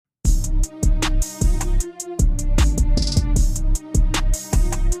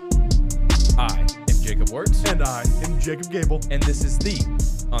And I am Jacob Gabel. And this is the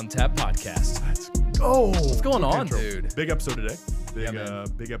Untapped Podcast. Let's go. What's going on, intro. dude? Big episode today. Big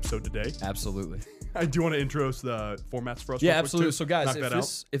Yeah, episode today. Absolutely. I do want to intro the formats for us. Yeah, real quick, absolutely. too. So, guys, Knock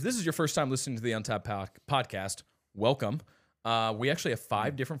if this is your first time listening to the Untapped Podcast, welcome. We actually have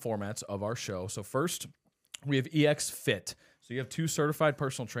 5 different formats of our show. So, first, we have EX Fit. So, you have 2 certified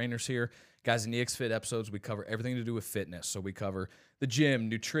personal trainers here. Guys, in EX Fit episodes, we cover everything to do with fitness. So, we cover the gym,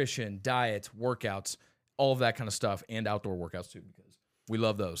 nutrition, diet, workouts, all of that kind of stuff, and outdoor workouts, too, because we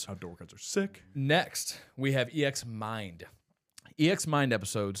love those. Outdoor workouts are sick. Next, we have EX Mind. EX Mind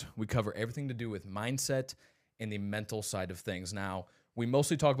episodes, we cover everything to do with mindset and the mental side of things. Now, we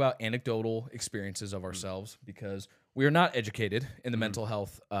mostly talk about anecdotal experiences of ourselves because we are not educated in the mental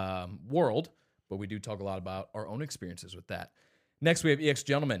health world, but we do talk a lot about our own experiences with that. Next, we have EX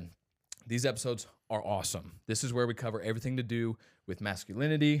Gentlemen. These episodes are awesome. This is where we cover everything to do with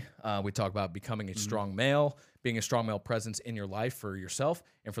masculinity. We talk about becoming a strong male, being a strong male presence in your life for yourself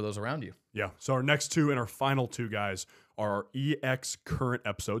and for those around you. Yeah. So our next 2 and our final 2, guys, are our EX Current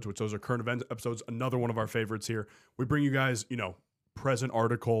episodes, which those are current event episodes. Another one of our favorites here. We bring you guys, present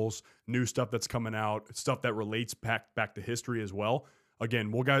articles, new stuff that's coming out, stuff that relates back to history as well.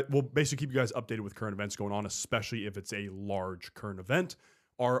 Again, we'll basically keep you guys updated with current events going on, especially if it's a large current event.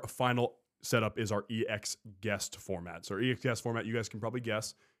 Our final setup is our EXGuest format. So our EXGuest format, you guys can probably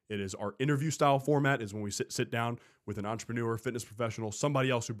guess, it is our interview style format, is when we sit down with an entrepreneur, fitness professional, somebody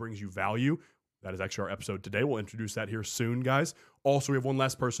else who brings you value. That is actually our episode today. We'll introduce that here soon, guys. Also, we have one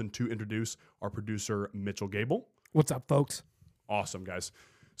last person to introduce, our producer, Mitchell Gabel. What's up, folks? Awesome, guys.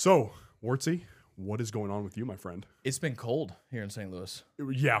 So, Wurtzy, what is going on with you, my friend? It's been cold here in St. Louis.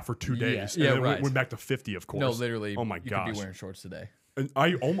 Yeah, for 2 days. Yeah, and then right. went back to 50, of course. No, literally. Oh, my you gosh. could be wearing shorts today. And I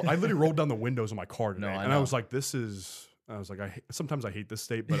literally rolled down the windows of my car today, No, I and I know. was like, sometimes I hate this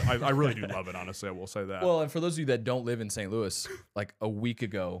state, but I really do love it, honestly. I will say that. Well, and for those of you that don't live in St. Louis, like a week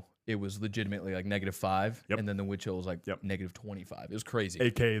ago, it was legitimately like -5, Yep. and then the wind chill was like Yep. -25. It was crazy.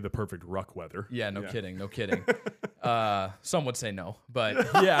 AKA the perfect ruck weather. Yeah, no kidding. Some would say no, but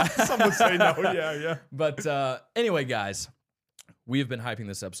yeah. Some would say no, yeah. But anyway, guys, we have been hyping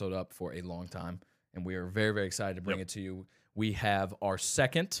this episode up for a long time, and we are very, very excited to bring it to you. We have our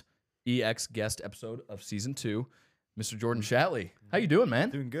second EX guest episode of season 2, Mr. Jordan Shatley. How you doing,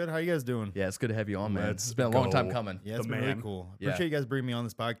 man? Doing good. How you guys doing? Yeah, it's good to have you on, man. Let's It's been a long go. time coming. Yeah, it's The been man. really cool. Yeah. Appreciate you guys bringing me on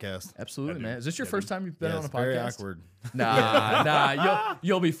this podcast. Absolutely, Yeah, man. Is this your Yeah, first time you've been Yeah, on a it's podcast? very awkward. Nah,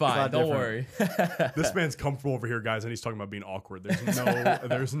 you'll be fine. lot Don't worry. This man's comfortable over here, guys, and he's talking about being awkward.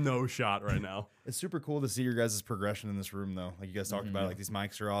 There's no shot right now. It's super cool to see your guys' progression in this room, though. Like you guys talked about, like these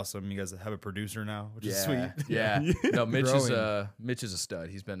mics are awesome. You guys have a producer now, which is sweet. Yeah. No, Mitch Growing. is a stud.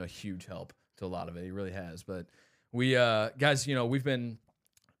 He's been a huge help to a lot of it. He really has. But we guys, we've been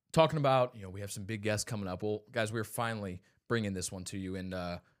talking about, we have some big guests coming up. Well, guys, we're finally bringing this one to you, and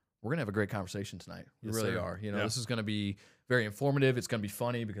we're gonna have a great conversation tonight. We Yes, really sir. are. Yeah. This is gonna be very informative. It's gonna be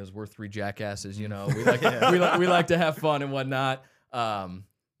funny because we're 3 jackasses. We like we like to have fun and whatnot.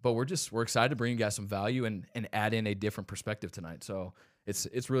 But we're excited to bring you guys some value and add in a different perspective tonight. So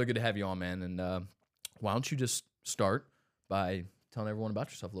it's really good to have you on, man. And why don't you just start by telling everyone about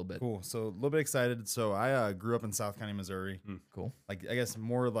yourself a little bit? Cool. So a little bit excited. So I grew up in South County, Missouri. Cool. Like I guess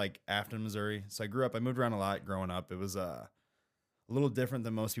more like Afton, Missouri. So I moved around a lot growing up. It was a little different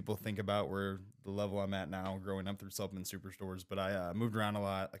than most people think about where the level I'm at now, growing up through Supplement Superstores. But I moved around a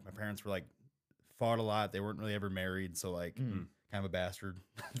lot. Like my parents were fought a lot. They weren't really ever married. So kind of a bastard.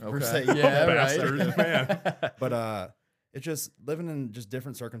 per se. Yeah, Bastard, right. man. But it's just living in just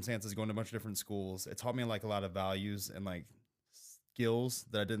different circumstances, going to a bunch of different schools. It taught me a lot of values and skills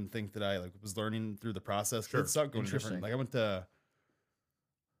that I didn't think that I was learning through the process. Sure. It sucked going to Interesting. different. I went to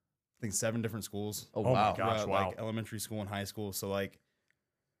I think 7 different schools. Oh, Oh my wow. God. Gosh, wow. Elementary school and high school. So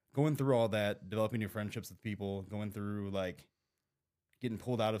going through all that, developing new friendships with people, going through getting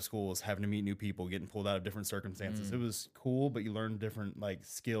pulled out of schools, having to meet new people, getting pulled out of different circumstances. It was cool, but you learned different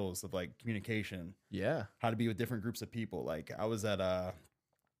skills of communication, Yeah. how to be with different groups of people. I was at I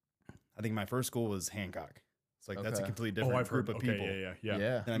think my first school was Hancock. It's that's a Okay. completely different I've group heard. of Okay, people.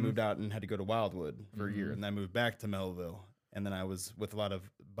 yeah. Then I moved out and had to go to Wildwood for a year, and then I moved back to Melville, and then I was with a lot of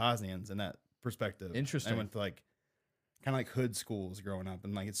Bosnians in that perspective. Interesting. I went to kind of hood schools growing up,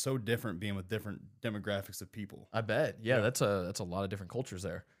 and it's so different being with different demographics of people. I bet. Yeah, that's a lot of different cultures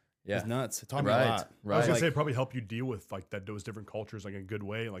there. Yeah. It's nuts. It taught me Right. a lot. I was gonna Right. say it probably help you deal with those different cultures in a good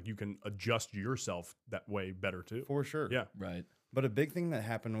way. You can adjust yourself that way better too. For sure. Yeah. Right. But a big thing that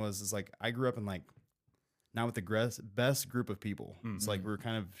happened was I grew up in not with the best group of people. It's we were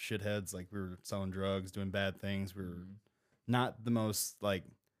kind of shitheads. We were selling drugs, doing bad things. We were not the most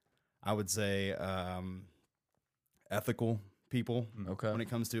I would say ethical people Okay. when it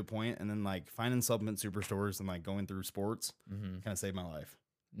comes to a point, and then like finding supplement superstores and like going through sports kind of saved my life.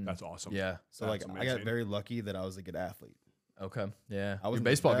 That's awesome. Yeah. So That's like I got amazing. very lucky that I was a good athlete. Okay. Yeah. I was You're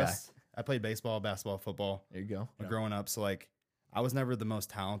a baseball guy. I played baseball, basketball, football There you go. growing up. So like I was never the most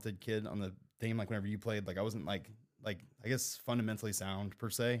talented kid on the team. Like whenever you played, like I wasn't like I guess fundamentally sound per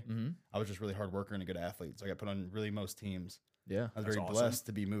se. I was just really hard worker and a good athlete. So I got put on really most teams. Yeah. I was That's very awesome. blessed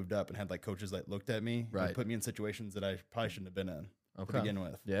to be moved up and had like coaches that looked at me Right. and put me in situations that I probably shouldn't have been in to Okay. begin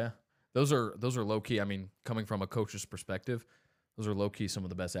with. Yeah. Those are low key. I mean, coming from a coach's perspective, those are low key some of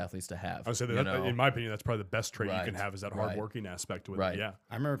the best athletes to have. I would say you that, know? in my opinion, that's probably the best trait you can Right. have is that Right. hardworking aspect with Right. it. Yeah.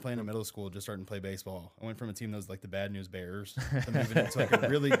 I remember playing in middle school, just starting to play baseball. I went from a team that was like the Bad News Bears to moving into like a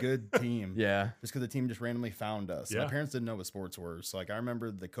really good team. Yeah. Just because the team just randomly found us. Yeah. My parents didn't know what sports were. So like I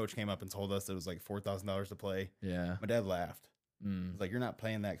remember the coach came up and told us it was like $4,000 to play. Yeah. My dad laughed. Mm. He's like, "You're not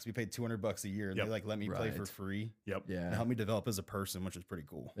playing that," because we paid $200 a year, and Yep. they like let me play for Right. free Yep. Yeah. and help me develop as a person, which is pretty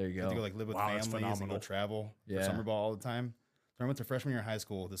cool. There you Got to go. go like live with Wow, that's families and phenomenal. go travel Yeah. for summer ball all the time. So I went to freshman year of high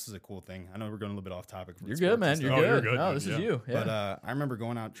school. This is a cool thing. I know we're going a little bit off topic. You're sports good, and man. stuff. You're Oh, good. you're good, No, dude. this Yeah. is you. Yeah. But I remember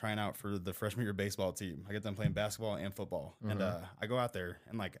going out trying out for the freshman year baseball team. I get them playing basketball and football, and I go out there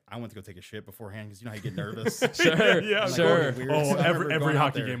and like I went to go take a shit beforehand because you know how you get nervous. Sure. Yeah, like, sure. oh, weird. Oh, So I remember every going out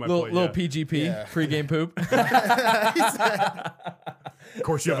hockey there. game I Little played. little Yeah. PGP, Yeah. pregame poop. Of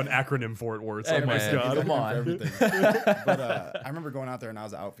course, you have an acronym for it where it's Hey, like, oh my man, God. come For on. everything. But I remember going out there and I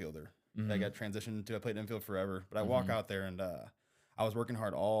was an outfielder. I got transitioned to I played infield forever. But I walk out there and I was working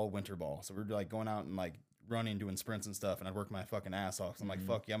hard all winter ball. So we were like going out and like running, doing sprints and stuff, and I'd work my fucking ass off. So I'm like,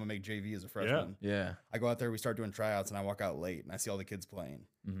 fuck yeah, I'm gonna make JV as a freshman. Yeah. I go out there, we start doing tryouts, and I walk out late, and I see all the kids playing.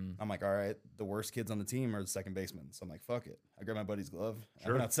 I'm like, all right, the worst kids on the team are the second baseman. So I'm like, fuck it. I grab my buddy's glove. I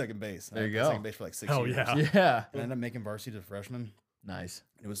Sure. went out second base. There I you played go. Second base for like 6 Hell years. yeah. Yeah. And I ended up making varsity to freshman. Nice.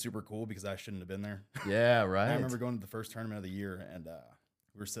 It was super cool because I shouldn't have been there. Yeah. Right. I remember going to the first tournament of the year, and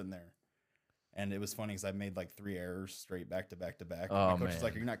we were sitting there. And it was funny because I made like 3 errors straight back to back to back. Oh, My coach was man.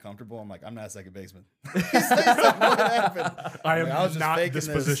 like, "Are you not comfortable?" I'm like, "I'm not a second baseman." He's like, "What happened?" I I'm am like, I was just not faking this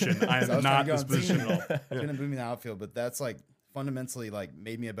position. I So am was trying not to go this on position team. at all. It's gonna move me in the outfield, but that's like fundamentally like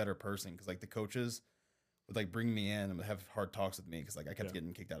made me a better person because like the coaches would like bring me in and would have hard talks with me because like I kept Yeah.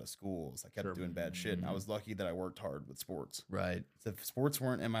 getting kicked out of schools. I kept Sure. doing bad shit, and I was lucky that I worked hard with sports. Right. So if sports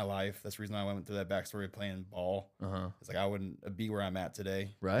weren't in my life, that's the reason why I went through that backstory of playing ball. It's like I wouldn't be where I'm at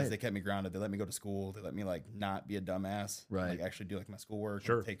today. Right. Because they kept me grounded. They let me go to school. They let me like not be a dumbass. Right. Like actually do like my schoolwork.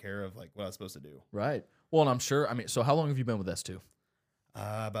 Sure. And take care of like what I was supposed to do. Right. Well, and I'm sure. I mean, so how long have you been with S2?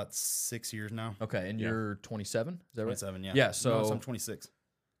 About 6 years now. Okay, and Yeah. you're 27. Is that right? 27, yeah. Yeah, No, so- I'm 26.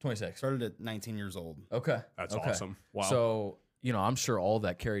 26. Started at 19 years old. Okay. That's okay. awesome. Wow. So, you know, I'm sure all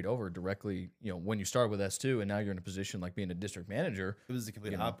that carried over directly, you know, when you started with S2 and now you're in a position like being a district manager. It was the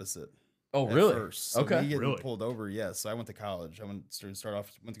complete You know. opposite. Oh, at really? First. So Okay. me getting Really? pulled over, yes. So I went to college. I went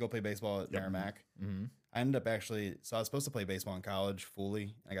to go play baseball at Merrimack. I ended up actually, so I was supposed to play baseball in college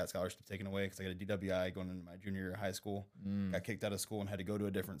fully. I got scholarship taken away because I got a DWI going into my junior year of high school. Got kicked out of school and had to go to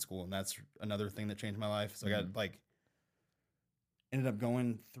a different school. And that's another thing that changed my life. So I got like, ended up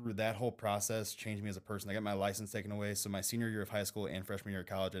going through that whole process, changed me as a person. I got my license taken away. So my senior year of high school and freshman year of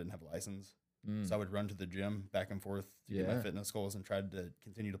college, I didn't have a license. So I would run to the gym back and forth to get my Yeah. fitness goals and tried to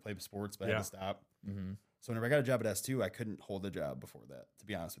continue to play sports, but I Yeah. had to stop. So whenever I got a job at S2, I couldn't hold a job before that, to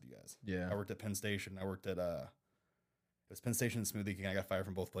be honest with you guys. Yeah. I worked at Penn Station. I worked at it was Penn Station and Smoothie King. I got fired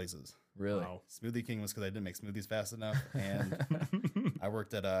from both places. Really? Wow. Smoothie King was because I didn't make smoothies fast enough, and I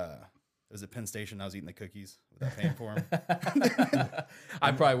worked at it was at Penn Station. I was eating the cookies without paying for them.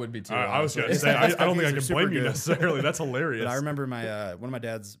 I probably would be too. I was honestly. going to say, I don't think I Cookies are can super blame you good. necessarily. That's hilarious. But I remember my one of my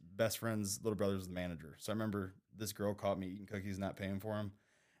dad's best friend's little brother was the manager. So I remember this girl caught me eating cookies, not paying for them,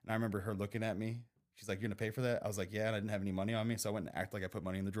 and I remember her looking at me. She's like, "You're gonna pay for that?" I was like, "Yeah," and I didn't have any money on me, so I went and acted like I put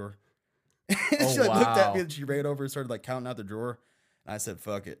money in the drawer. Oh, She like, looked at wow. me and she ran over and started like counting out the drawer, and I said,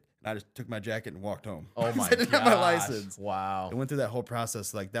 "Fuck it," and I just took my jacket and walked home. Oh my I didn't have my gosh. license. Wow. I went through that whole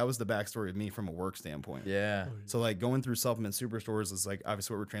process. Like that was the backstory of me from a work standpoint. Yeah. So like going through supplement superstores is like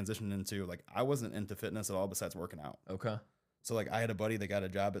obviously what we're transitioning into. Like I wasn't into fitness at all besides working out. Okay. So like I had a buddy that got a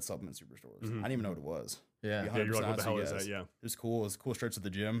job at supplement superstores. I didn't even know what it was. Yeah. Yeah. yeah, you're like, 100% what the hell is honest with that? you Yeah. It was cool. It was cool stretch at the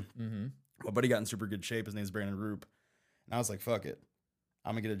gym. My buddy got in super good shape. His name's Brandon Roop. And I was like, fuck it.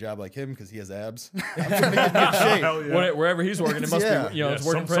 I'm going to get a job like him because he has abs. I'm trying to get in good shape. Hell yeah. Wherever he's working, it must Yeah. be, you know, Yeah, it's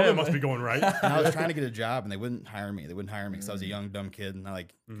working for something him. must be going right. And I was trying to get a job and they wouldn't hire me. They wouldn't hire me because I was a young, dumb kid and I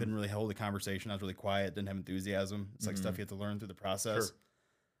like couldn't really hold a conversation. I was really quiet, didn't have enthusiasm. It's like stuff you have to learn through the process. Sure.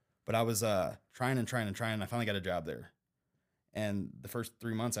 But I was trying and I finally got a job there. And the first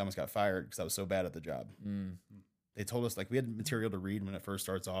 3 months I almost got fired because I was so bad at the job. they told us like we had material to read when it first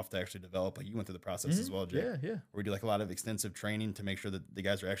starts off to actually develop. Like you went through the process as well, Jake. Yeah. Where we do like a lot of extensive training to make sure that the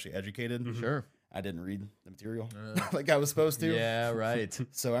guys are actually educated. Sure. I didn't read the material like I was supposed to. Yeah, right.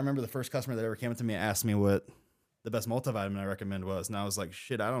 So I remember the first customer that ever came up to me and asked me what the best multivitamin I recommend was. And I was like,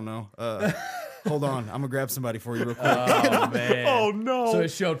 shit, I don't know. Hold on. I'm going to grab somebody for you real quick. Oh, man. Oh, no. So it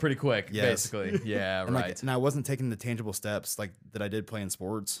showed pretty quick, Yes. basically. Yeah, and, right. like, and I wasn't taking the tangible steps like that I did playing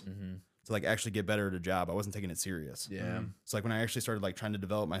sports to like actually get better at a job. I wasn't taking it serious. Yeah. So like when I actually started like trying to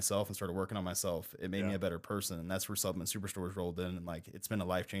develop myself and started working on myself, it made me a better person. And that's where Supplement Superstores rolled in. And like, it's been a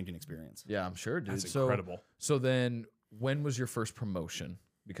life-changing experience. Yeah, I'm sure, dude. That's incredible. So then when was your first promotion?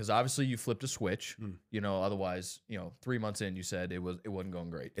 Because obviously you flipped a switch, you know, otherwise, you know, 3 months in, you said it wasn't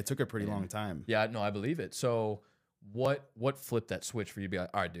going great. It took a pretty long time. Yeah, no, I believe it. So what flipped that switch for you to be like,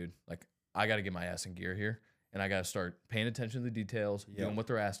 all right, dude, like I got to get my ass in gear here and I got to start paying attention to the details, doing what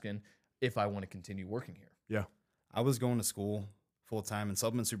they're asking if I want to continue working here. Yeah. I was going to school full time and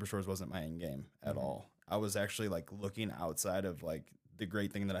Supplement Superstores wasn't my end game at all. I was actually like looking outside of like the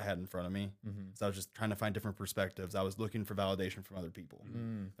great thing that I had in front of me. So I was just trying to find different perspectives. I was looking for validation from other people.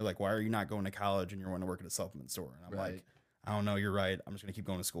 They're like, why are you not going to college and you're going to work at a supplement store? And I'm like, I don't know, you're right. I'm just going to keep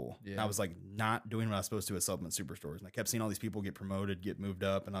going to school. And I was like not doing what I was supposed to at Supplement Superstores. And I kept seeing all these people get promoted, get moved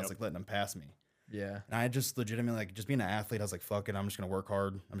up. And I was like letting them pass me. Yeah. And I just legitimately, like, just being an athlete, I was like, fuck it, I'm just going to work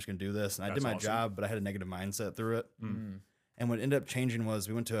hard. I'm just going to do this. And I did my job, but I had a negative mindset through it. And what ended up changing was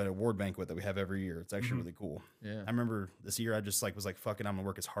we went to an award banquet that we have every year. It's actually really cool. Yeah. I remember this year I just like was like, fuck it, I'm going to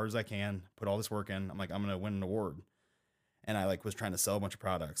work as hard as I can, put all this work in. I'm like, I'm going to win an award. And I like was trying to sell a bunch of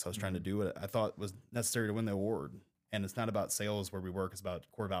products. I was trying to do what I thought was necessary to win the award. And it's not about sales where we work, it's about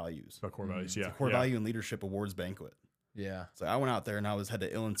core values. About core values, yeah. It's a core value and leadership awards banquet. Yeah. So I went out there and I had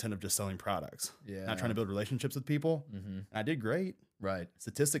the ill intent of just selling products. Yeah. Not trying to build relationships with people. And I did great. Right.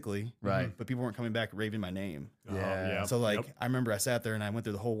 Statistically. Right. But people weren't coming back raving my name. Yeah. So like I remember I sat there and I went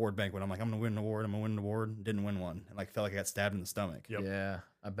through the whole award banquet. I'm like, I'm gonna win an award, I'm gonna win an award. Didn't win one. And like felt like I got stabbed in the stomach. Yeah.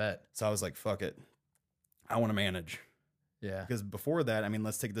 I bet. So I was like, fuck it. I want to manage. Yeah. Because before that, I mean,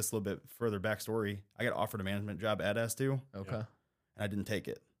 let's take this a little bit further backstory. I got offered a management job at S2. Okay. And I didn't take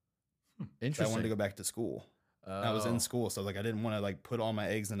it. Interesting. So I wanted to go back to school. And I was in school, so like I didn't want to like put all my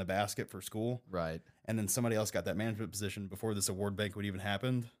eggs in a basket for school. Right. And then somebody else got that management position before this award banquet even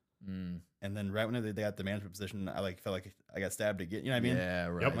happened. And then right when they got the management position, I like felt like I got stabbed again. You know what I mean? Yeah,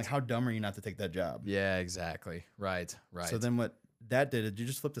 right. I'm like, how dumb are you not to take that job? Yeah, exactly. Right. Right. So then what that did, you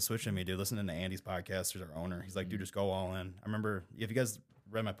just flipped the switch on me, dude. Listening to Andy's podcast, there's our owner. He's like, dude, just go all in. I remember if you guys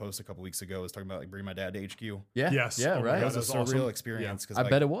read my post a couple weeks ago, I was talking about like bringing my dad to HQ. Yeah. Yes. Yeah, Oh my right. That God, was a that's surreal awesome. experience. Cause I like,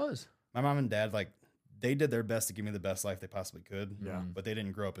 bet it was. my mom and dad, like, they did their best to give me the best life they possibly could. Yeah. But they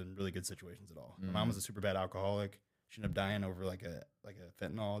didn't grow up in really good situations at all. My mom was a super bad alcoholic. She ended up dying over like a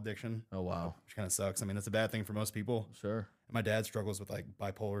fentanyl addiction. Oh, wow. Which kind of sucks. I mean, that's a bad thing for most people. Sure. And my dad struggles with like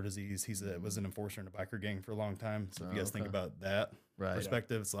bipolar disease. Was an enforcer in a biker gang for a long time. So if you guys think about that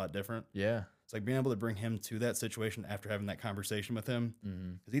perspective, it's a lot different. Yeah. It's like being able to bring him to that situation after having that conversation with him,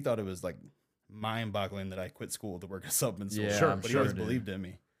 because he thought it was like mind-boggling that I quit school to work at a supplement store. Yeah, Sure, but he sure, always dude. believed in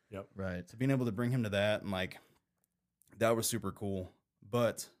me. Right. So being able to bring him to that and like that was super cool.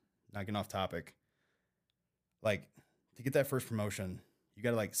 But not getting off topic, like to get that first promotion, you got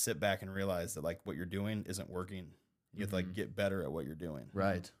to like sit back and realize that like what you're doing isn't working. You have to like get better at what you're doing.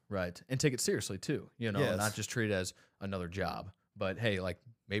 Right. Right. And take it seriously too. You know, Yes. not just treat it as another job, but hey, like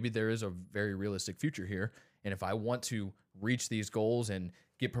maybe there is a very realistic future here. And if I want to reach these goals and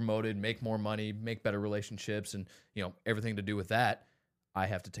get promoted, make more money, make better relationships, and you know everything to do with that, I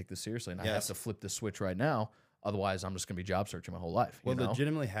have to take this seriously, and I have to flip this switch right now. Otherwise, I'm just gonna be job searching my whole life. What you know?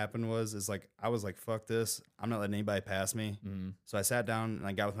 legitimately happened is like I was like, fuck this. I'm not letting anybody pass me. So I sat down and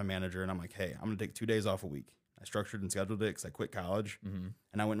I got with my manager and I'm like, hey, I'm gonna take 2 days off a week. I structured and scheduled it because I quit college,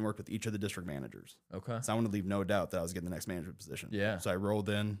 and I went and worked with each of the district managers. Okay. So I wanted to leave no doubt that I was getting the next management position. Yeah. So I rolled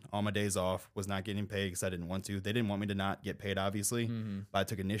in all my days off, was not getting paid because I didn't want to. They didn't want me to not get paid, obviously, but I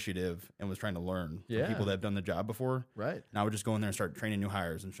took initiative and was trying to learn from people that have done the job before. Right. And I would just go in there and start training new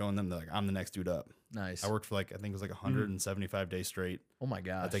hires and showing them that like I'm the next dude up. Nice. I worked for like I think it was like 175 days straight. Oh my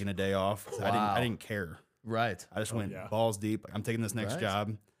gosh. Taking a day off. So I didn't care. Right. I just went balls deep. I'm taking this next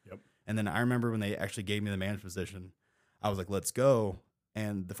job. Yep. And then I remember when they actually gave me the manager position, I was like, let's go.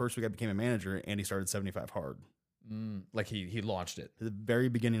 And the first week I became a manager, Andy started 75 hard. Like he launched it. At the very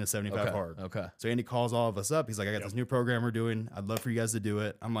beginning of 75 hard. Okay. So Andy calls all of us up. He's like, I got this new program we're doing. I'd love for you guys to do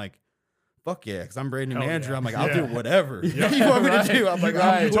it. I'm like, fuck yeah, because I'm brand new manager. yeah. I'm like, I'll do Yeah. whatever you want me to do. I'm like, You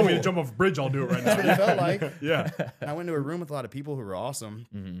I'm told me cool. to jump off a bridge, I'll do it right now. That's what it felt like. Yeah. And I went to a room with a lot of people who were awesome.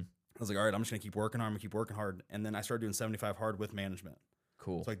 I was like, all right, I'm just gonna keep working hard. I'm gonna keep working hard. And then I started doing 75 hard with management.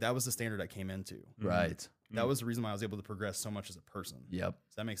 Cool. So like that was the standard I came into. Right. that was the reason why I was able to progress so much as a person. Yep.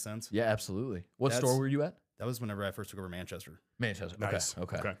 Does that make sense? Yeah, absolutely. What That's- store were you at? That was whenever I first took over Manchester, Manchester. Nice.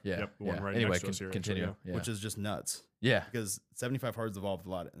 Okay. Yep. Yeah. The one Yeah. right Anyway, next to us here, actually, continue. Yeah. which is just nuts yeah. because 75 Hard's evolved a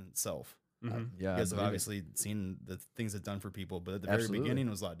lot in itself. Mhm. Yeah. You I guys have believe it. obviously seen the things it's done for people, but at the very Absolutely. beginning it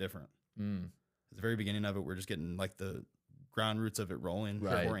was a lot different. Mm. At the very beginning of it, we're just getting like the ground roots of it rolling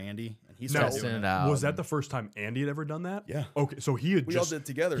Right. before Andy, and he Now- started Testing doing it it. out. Was that the first time Andy had ever done that? Yeah, Okay, so he had we just all did it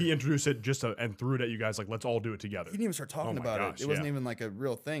together. he introduced it just and threw it at you guys like, let's all do it together. He didn't even start talking my about gosh, it. It wasn't yeah. even like a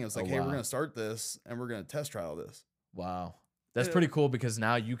real thing. It was like, Oh, hey, wow. we're going to start this and we're going to test trial this. Wow. That's Yeah. pretty cool because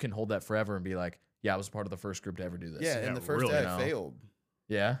now you can hold that forever and be like, yeah, I was part of the first group to ever do this. Yeah, Yeah, and the first really, day you I know. failed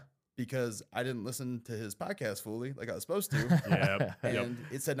Yeah. because I didn't listen to his podcast fully like I was supposed to. Yep. And Yep.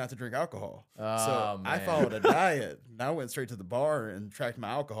 it said not to drink alcohol. Oh, So I man. followed a diet. And I went straight to the bar and tracked my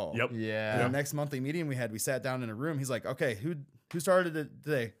alcohol. Yep. And Yeah. the next monthly meeting we had, we sat down in a room. He's like, okay, who started it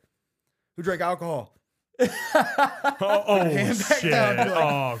today? Who drank alcohol? Oh Hand back shit! down, like,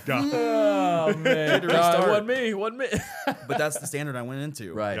 Oh god! Oh, man. to God, restart. wasn't me. Wasn't me. But that's the standard I went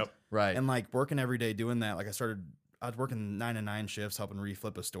into. right. Yep. Right. And like working every day doing that, like I was working 9 to 9 shifts helping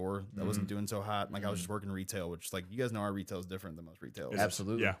reflip a store that wasn't doing so hot. Like I was just working retail, which like you guys know our retail is different than most retails.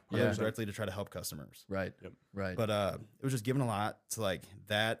 Absolutely. Yeah. I Yeah. work directly to try to help customers. Right. Yep. Right. But it was just giving a lot to like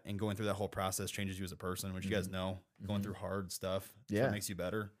that, and going through that whole process changes you as a person, which you guys know. Going through hard stuff, is Yeah. what makes you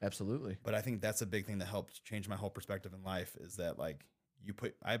better. Absolutely. But I think that's a big thing that helped change my whole perspective in life is that like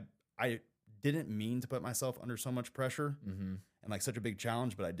I didn't mean to put myself under so much pressure Mm-hmm. and like such a big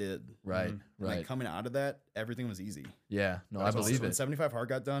challenge, but I did. Right. And, Right. like coming out of that, everything was easy. Yeah. No, I That's believe When it. 75 Hard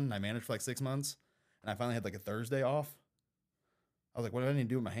got done, and I managed for like 6 months, and I finally had like a Thursday off. I was like, what do I need to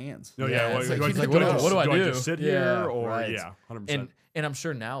do with my hands? No, Yeah, yeah. it's do like- I he's like, do what I do- just- what do I I do? just sit Yeah, here or right. yeah, 100%. And I'm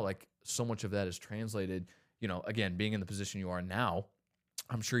sure now, like so much of that is translated. You know, again, being in the position you are now,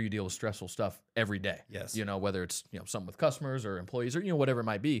 I'm sure you deal with stressful stuff every day. Yes. You know, whether it's something with customers or employees or whatever it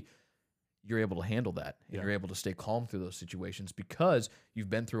might be, you're able to handle that and Yeah. you're able to stay calm through those situations because you've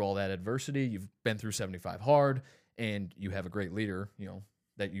been through all that adversity. You've been through 75 Hard, and you have a great leader.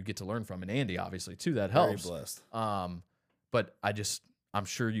 That you get to learn from, and Andy obviously too. That helps. Very blessed. But I'm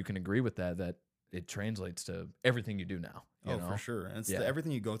sure you can agree with that it translates to everything you do now. You Oh, know? for sure. And it's Yeah.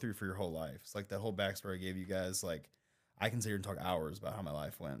 everything you go through for your whole life. It's like that whole backstory I gave you guys. Like, I can sit here and talk hours about how my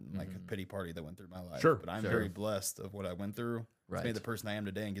life went, and like a pity party that went through my life. Sure, But I'm sure. very blessed of what I went through. It's Right. made the person I am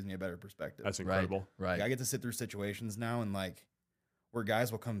today and gives me a better perspective. That's Right. incredible. Right. Like, I get to sit through situations now and like where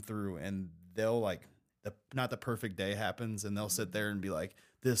guys will come through and they'll like not the perfect day happens, and they'll sit there and be like,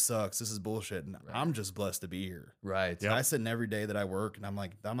 this sucks, this is bullshit, and I'm just blessed to be here. Right. Yeah. I sit in every day that I work and I'm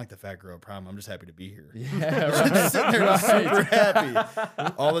like the fat girl at prom. I'm just happy to be here. Yeah. Just Right. sitting there Right. super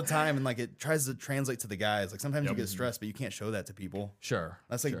happy all the time, and like it tries to translate to the guys. Like sometimes Yep. you get stressed, but you can't show that to people. Sure.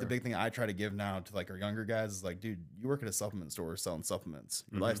 That's like sure. the big thing I try to give now to like our younger guys is like, dude, you work at a supplement store selling supplements.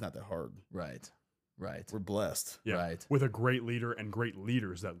 Your life's not that hard. Right. Right. We're blessed. Yeah. Right. With a great leader and great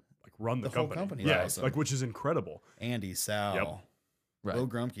leaders that like run the, The whole company. company is Yeah. awesome. Like which is incredible. Andy, Sal, Yep. Right. Will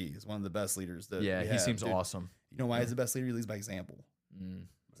Grumke is one of the best leaders that Yeah, we he have. seems Dude, awesome. You know why he's the best leader? He leads by example. Mm.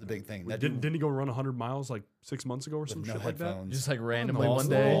 It's a big thing. Didn't, That dude didn't he go run 100 miles like 6 months ago or with some no shit like that? headphones. Just like randomly balls one to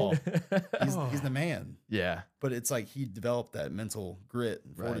the day. wall. He's the man. Yeah. But it's like he developed that mental grit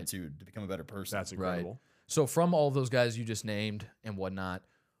and Right. fortitude to become a better person. That's incredible. So from all those guys you just named and whatnot,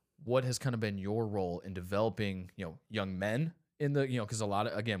 what has kind of been your role in developing, young men in the, because a lot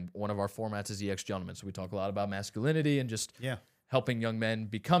of, again, one of our formats is EX Gentlemen. So we talk a lot about masculinity and just Yeah. helping young men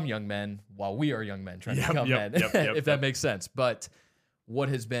become young men while we are young men trying to Yep, become yep, men, yep, yep, if that yep. makes sense. But what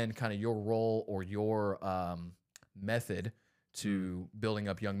has been kind of your role or your method to building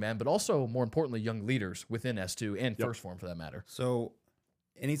up young men, but also more importantly, young leaders within S2 and Yep. First Form for that matter? So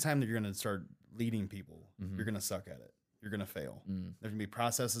anytime that you're going to start leading people, Mhm. you're going to suck at it. You're going to fail. Mm. There's going to be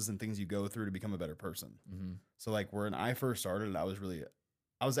processes and things you go through to become a better person. Mm-hmm. So like when I first started, I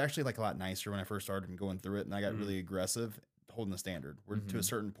was actually like a lot nicer when I first started and going through it. And I got Mhm. really aggressive holding the standard. We're to a Mhm.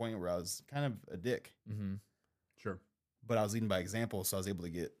 certain point where I was kind of a dick, Mm-hmm. Sure. but I was leading by example. So I was able to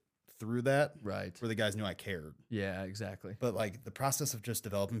get through that Right. where the guys knew I cared. Yeah, exactly. But like the process of just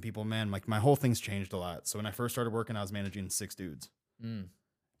developing people, man, like my whole thing's changed a lot. So when I first started working, I was managing 6 dudes. Mm.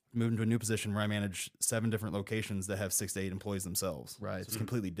 Moved into a new position where I manage 7 different locations that have 6 to 8 employees themselves. Right. So it's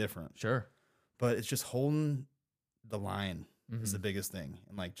completely different. Sure. But it's just holding the line is Mhm. the biggest thing.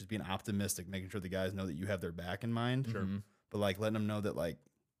 And like just being optimistic, making sure the guys know that you have their back in mind. Sure. Mhm. But like letting them know that like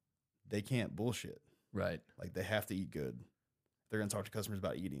they can't bullshit. Right. Like they have to eat good. They're going to talk to customers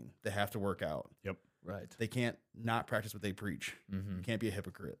about eating. They have to work out. Right. They can't not practice what they preach. Mm-hmm. You can't be a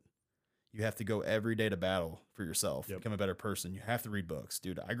hypocrite. You have to go every day to battle for yourself, Yep. become a better person. You have to read books.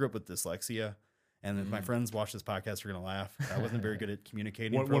 Dude, I grew up with dyslexia, And if my friends watch this podcast, are gonna laugh. I wasn't very good at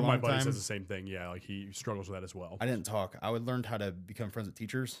communicating. One for a of my long buddies time. says the same thing. Yeah, like he struggles with that as well. I didn't talk. I would learn how to become friends with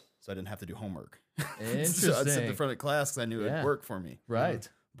teachers, so I didn't have to do homework. Interesting. So I'd sit in front of class because I knew Yeah. it'd work for me. Right.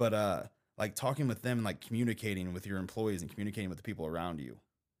 But like talking with them and like communicating with your employees and communicating with the people around you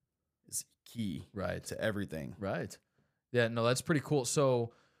is key Right. to everything. Right. Yeah, no, that's pretty cool.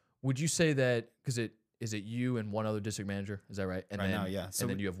 So would you say that, because is it you and one other district manager? Is that right? And Right then, now, yeah. So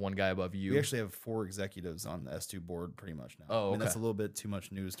and then you have one guy above you. We actually have 4 executives on the S2 board pretty much now. Oh, I mean, that's a okay. little bit too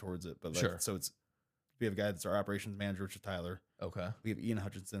much news towards it, but like, Sure. so we have a guy that's our operations manager, which is Tyler. Okay. We have Ian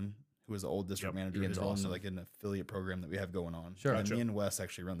Hutchinson, who is the old district Yep. manager. Ian's Who's awesome. on like an affiliate program that we have going on. Sure. And Gotcha. me and Wes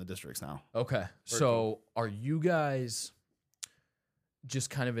actually run the districts now. Okay. So are you guys just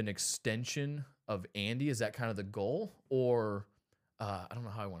kind of an extension of Andy? Is that kind of the goal? Or I don't know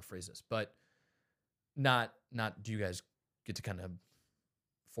how I want to phrase this, but not do you guys get to kind of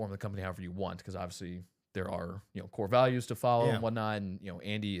form the company however you want? Because obviously there are, core values to follow Yeah. and whatnot. And,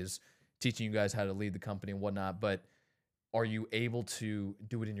 Andy is teaching you guys how to lead the company and whatnot. But are you able to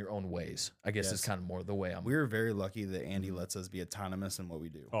do it in your own ways? I guess is Yes. kind of more the way I'm. We're very lucky that Andy lets us be autonomous in what we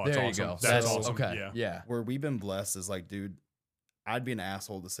do. Oh, that's There you awesome. go. That's So- awesome. Okay. Yeah. Yeah. Where we've been blessed is like, dude, I'd be an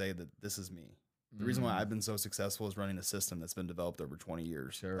asshole to say that this is me. The reason why I've been so successful is running a system that's been developed over 20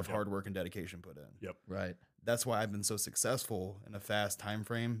 years Sure. of hard work and dedication put in. Right. That's why I've been so successful in a fast time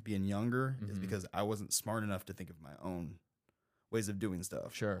frame. Being younger is Mhm. because I wasn't smart enough to think of my own ways of doing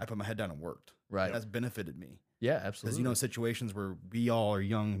stuff. Sure. I put my head down and worked. Right. That's benefited me. Yeah, Because absolutely. situations where we all are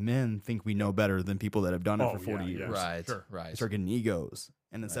young men think we know better than people that have done it Oh, for 40 yeah, years. yes. Right. Sure. Right. I start getting egos.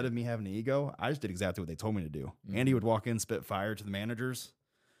 And instead Right. of me having an ego, I just did exactly what they told me to do. Mhm. Andy would walk in, spit fire to the managers,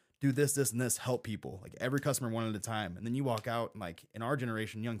 do this, this, and this, help people. Like every customer one at a time. And then you walk out, and like in our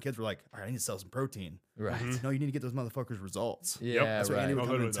generation, young kids were like, all right, I need to sell some protein. Right. Mhm. No, you need to get those motherfuckers results. Yeah. That's what right. Andy would Oh,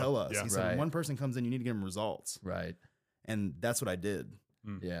 come in and literally, tell though. us. Yeah. He said, Right. when one person comes in, you need to give them results. Right. And that's what I did.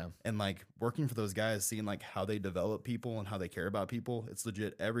 Yeah. And like working for those guys, seeing like how they develop people and how they care about people, it's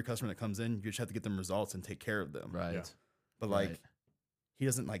legit. Every customer that comes in, you just have to get them results and take care of them. Right. Yeah. But like, Right. he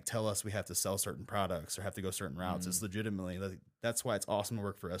doesn't like tell us we have to sell certain products or have to go certain routes. It's legitimately like, that's why it's awesome to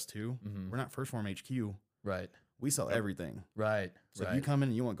work for S2. Mhm. We're not First Form HQ. Right. We sell everything. Right. So if right. you come in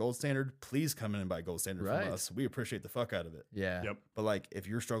and you want gold standard, please come in and buy gold standard Right. from us. We appreciate the fuck out of it. Yeah. Yep. But like, if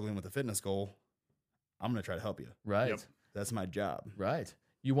you're struggling with a fitness goal, I'm gonna try to help you. Right. Yep. That's my job. Right.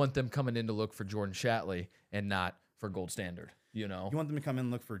 You want them coming in to look for Jordan Shatley and not for gold standard. You know. You want them to come in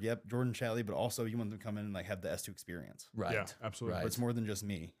and look for Jordan Shatley, but also you want them to come in and like have the S2 experience. Right. Yeah, absolutely. Right. But it's more than just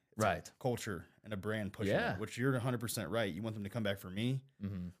me. It's Right. a culture and a brand pushing Yeah. it, which you're 100% right. You want them to come back for me,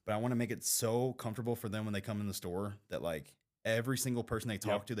 Mm-hmm. but I want to make it so comfortable for them when they come in the store that like every single person they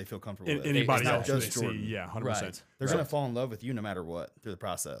talk Yep. to, they feel comfortable with. Anybody It's not else they just see, Jordan. yeah, 100%. Right. They're Right. gonna fall in love with you no matter what through the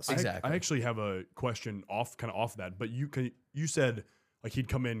process. Exactly. I actually have a question off that, but you said like he'd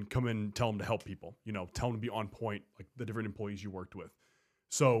come in, tell him to help people, tell him to be on point, like the different employees you worked with.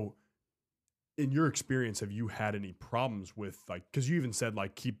 So in your experience, have you had any problems with like, cause you even said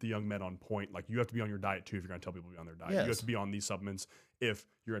like, keep the young men on point. Like you have to be on your diet too, if you're going to tell people to be on their diet. You have Yes. to be on these supplements if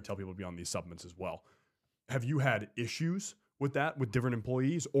you're going to tell people to be on these supplements as well. Have you had issues with that with different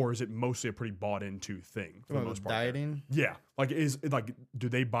employees, or is it mostly a pretty bought into thing for the Well, most part? there? dieting. Yeah. Like do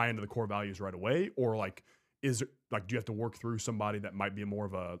they buy into the core values right away? Or like, do you have to work through somebody that might be more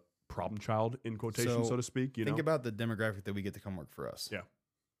of a problem child in quotation, so to speak? Think about the demographic that we get to come work for us. Yeah.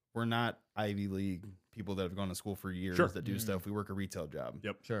 We're not Ivy League people that have gone to school for years Sure. that do stuff. We work a retail job.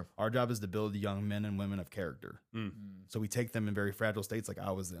 Yep. Sure. Our job is to build young men and women of character. Mm. So we take them in very fragile states like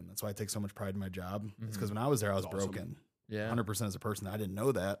I was in. That's why I take so much pride in my job. It's Mhm. because when I was there, I was That's awesome. broken. Yeah. 100% as a person. I didn't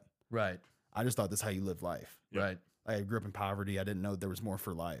know that. Right. I just thought this is how you live life. Yeah. Right. I grew up in poverty. I didn't know there was more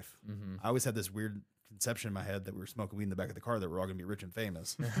for life. Mm-hmm. I always had this weird conception in my head that we were smoking weed in the back of the car that we're all going to be rich and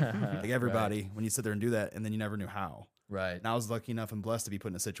famous. Like everybody, when you sit there and do that, and then you never knew how. Right. And I was lucky enough and blessed to be put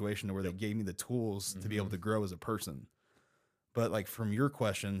in a situation where they gave me the tools to be able to grow as a person. But like from your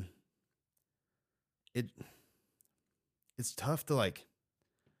question, it's tough to like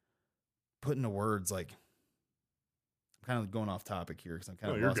put into words. Like I'm kind of going off topic here because I'm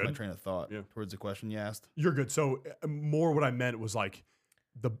kind No, of you're lost my good. train of thought Yeah. towards the question you asked. You're good. So more what I meant was like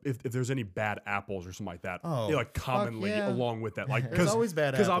if there's any bad apples or something like that, Oh, like commonly yeah. along with that, like There's always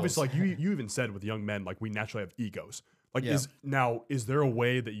bad because apples. obviously like you even said with young men, like we naturally have egos. Like Yeah. is there a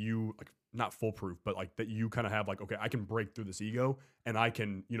way that you like not foolproof, but like that you kind of have like, okay, I can break through this ego and I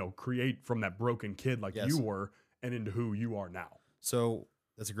can, create from that broken kid like Yes. you were and into who you are now. So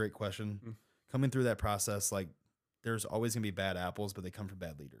that's a great question. Mm. Coming through that process, like there's always going to be bad apples, but they come from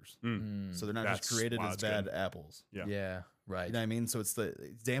bad leaders. So they're not That's- just created wow, as that's bad good. apples. Yeah. Yeah. Right. You know what I mean? So it's the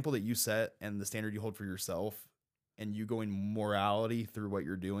example that you set and the standard you hold for yourself, and you going morality through what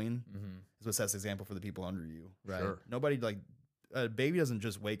you're doing is what sets the example for the people under you. Right. Sure. Nobody, like, a baby doesn't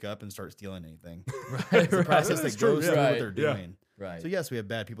just wake up and start stealing anything. Right. It's the process That's that true, goes yeah. through Right. what they're Yeah. doing. Right. So yes, we have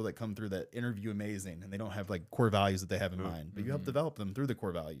bad people that come through that interview amazing, and they don't have like core values that they have in mind, but you help develop them through the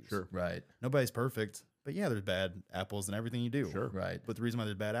core values. Sure. Right. Nobody's perfect, but yeah, there's bad apples in everything you do. Sure. Right. But the reason why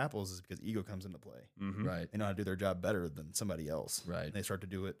there's bad apples is because ego comes into play. Right. They know how to do their job better than somebody else. Right. And they start to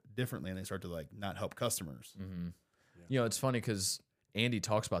do it differently, and they start to like not help customers. You know, it's funny because Andy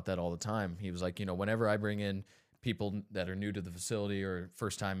talks about that all the time. He was like, you know, whenever I bring in people that are new to the facility or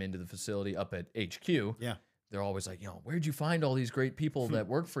first time into the facility up at HQ, Yeah. they're always like, you know, where'd you find all these great people that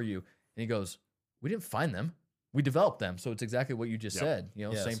work for you? And he goes, we didn't find them. We developed them. So it's exactly what you just said. You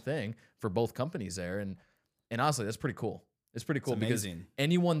know, Yes. same thing for both companies there. And honestly, that's pretty cool. It's pretty cool because amazing.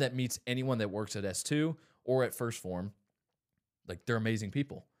 anyone that meets anyone that works at S2 or at First Form, like they're amazing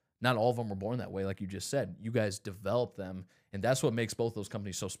people. Not all of them were born that way, like you just said. You guys developed them, and that's what makes both those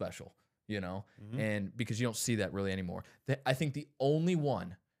companies so special, you know? And because you don't see that really anymore. I think the only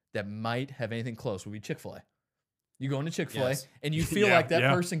one that might have anything close would be Chick-fil-A. You go into Chick-fil-A, Yes. and you feel Yeah, like that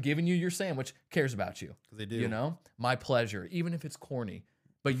yeah. person giving you your sandwich cares about you. 'Cause they do. You know? My pleasure, even if it's corny.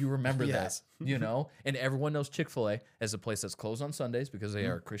 But you remember Yes. that, you know? And everyone knows Chick-fil-A as a place that's closed on Sundays because they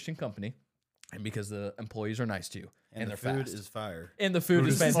are a Christian company and because the employees are nice to you. And the they're food fast. is fire. And the food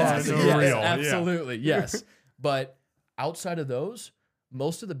is is fantastic. unreal, Yes, yeah. absolutely. Yes. But outside of those,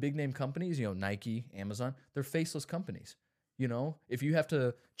 most of the big name companies, you know, Nike, Amazon, they're faceless companies. You know, if you have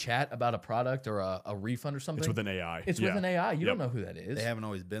to chat about a product or a refund or something, It's with an AI. It's with an AI. You don't know who that is. They haven't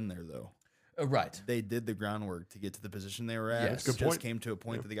always been there though. Right. They did the groundwork to get to the position they were at. Yes. It Good just point. came to a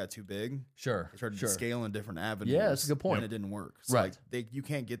point that they got too big. Sure. They started Sure. to scale in different avenues. Yeah, that's a good point. And it didn't work. So Right. like, you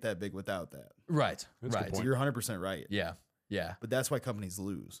can't get that big without that. Right. That's a good right. So point. you're 100% right. Yeah. Yeah. But that's why companies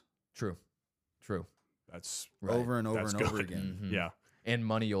lose True. True. That's Right. over and over That's and over good. again. yeah. And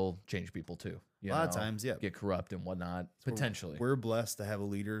money will change people too. You A lot of know, times, yeah. Get corrupt and whatnot. Potentially. We're blessed to have a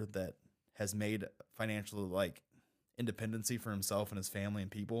leader that has made financial like independency for himself and his family and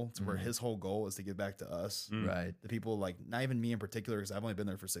people to where his whole goal is to give back to us. Right. The people like, not even me in particular, because I've only been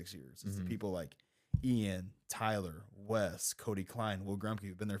there for 6 years. It's the people like Ian, Tyler, Wes, Cody Klein, Will Grumke,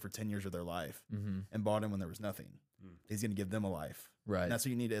 who've been there for 10 years of their life and bought in when there was nothing. He's going to give them a life. Right. And that's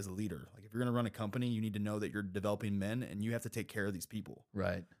what you need as a leader. Like if you're going to run a company, you need to know that you're developing men and you have to take care of these people.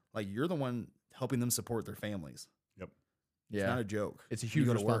 Right. Like you're the one helping them support their families. Yep. Yeah. It's not a joke. It's a You huge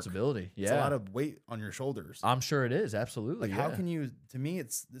go to work. responsibility. Yeah. It's a lot of weight on your shoulders. I'm sure it is. Absolutely. Like yeah. how can you, to me,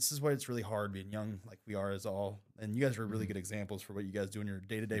 this is why it's really hard being young like we are as all. And you guys are really good examples for what you guys do in your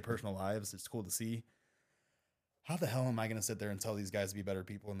day-to-day personal lives. It's cool to see. How the hell am I going to sit there and tell these guys to be better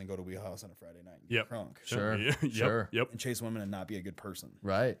people and then go to Wheelhouse on a Friday night and get Yep. drunk Sure. Yep. Sure. Yep. and chase women and not be a good person?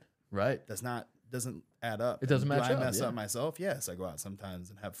 Right. Right. Doesn't add up. It doesn't And match do up, I mess yeah. up myself? Yes, I go out sometimes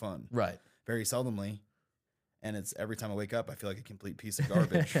and have fun. Right. Very seldomly. And it's every time I wake up, I feel like a complete piece of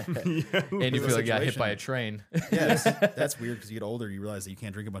garbage. And you feel like you got hit by a train. Yes, that's weird because you get older, you realize that you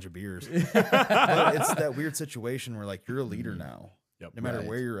can't drink a bunch of beers. But it's that weird situation where like you're a leader now. Yep. No matter Right.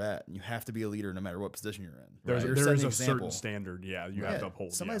 where you're at, and you have to be a leader no matter what position you're in. There's, You're there setting is a an example. certain standard, you have to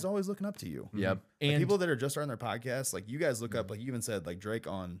uphold. Somebody's always looking up to you. Yep. Like And people that are just starting their podcast, like you guys look up, like you even said, like Drake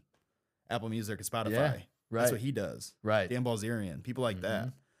on Apple Music and Spotify. Yeah, That's right. what he does. Right. Dan Balzerian, people like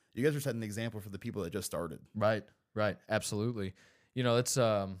that. You guys are setting an example for the people that just started. Right, right, absolutely. You know,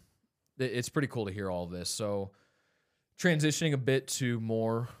 it's pretty cool to hear all of this. So, transitioning a bit to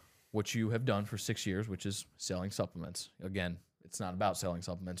more what you have done for 6 years, which is selling supplements. Again, it's not about selling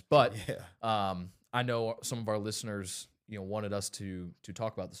supplements, but Yeah. I know some of our listeners, you know, wanted us to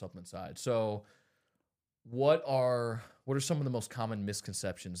talk about the supplement side. So, what are some of the most common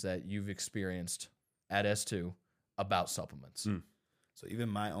misconceptions that you've experienced at S2 about supplements? So even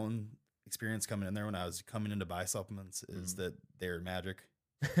my own experience coming in there when I was coming in to buy supplements is that they're magic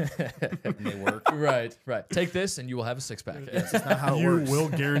and they work. Right, right. Take this and you will have a six pack. That's not how it You works. will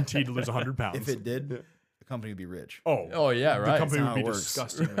guarantee to lose 100 pounds. If it did, the company would be rich. Oh yeah, The right. company That's how would be it works.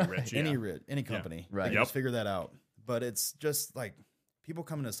 disgustingly rich. Yeah. Any company. Right. They can Yep. just figure that out. But it's just like people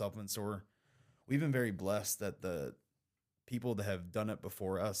coming to a supplement store. We've been very blessed that the people that have done it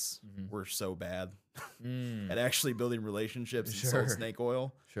before us were so bad at actually building relationships and Sure. sold snake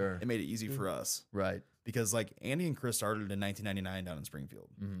oil. Sure. It made it easy for us Right. because like Andy and Chris started in 1999 down in Springfield.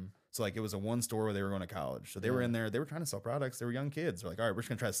 So like it was a one store where they were going to college. So they were in there. They were trying to sell products. They were young kids. They're like, all right, we're just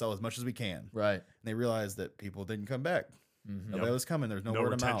going to try to sell as much as we can. Right. And they realized that people didn't come back. Nobody was coming. There's no No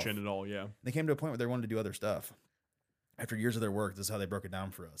word of mouth. retention at all. Yeah. They came to a point where they wanted to do other stuff. after years of their work, this is how they broke it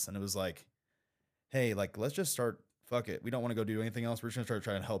down for us. And it was like, hey, like, let's just start, fuck it. We don't want to go do anything else. We're just going to start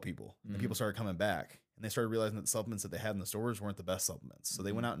trying to help people. And people started coming back. And they started realizing that the supplements that they had in the stores weren't the best supplements. So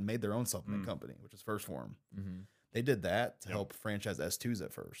they went out and made their own supplement company, which is First Form. They did that to help franchise S2s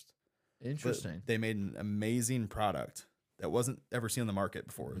at first. Interesting. But they made an amazing product that wasn't ever seen on the market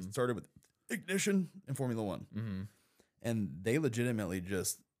before. It started with Ignition and Formula One. And they legitimately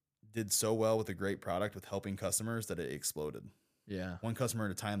just did so well with a great product with helping customers that it exploded. Yeah. One customer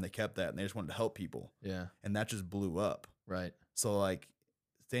at a time, they kept that and they just wanted to help people. Yeah. And that just blew up. Right. So like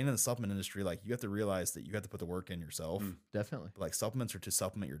staying in the supplement industry, like you have to realize that you have to put the work in yourself. Definitely. But like supplements are to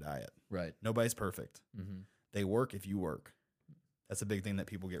supplement your diet. Right. Nobody's perfect. They work if you work. That's a big thing that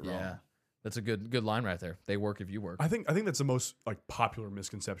people get wrong. Yeah. That's a good line right there. They work if you work. I think that's the most like popular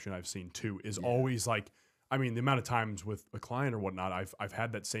misconception I've seen too, is always like, I mean, the amount of times with a client or whatnot, I've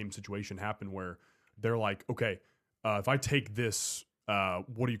had that same situation happen where they're like, okay, if I take this,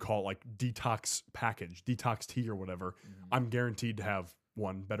 what do you call it, like detox package, detox tea or whatever, I'm guaranteed to have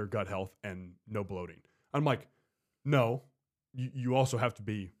better gut health and no bloating. I'm like, no, you also have to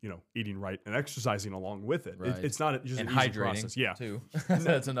be, eating right and exercising along with it. Right. It's not just and an easy hydrating process. Yeah. too.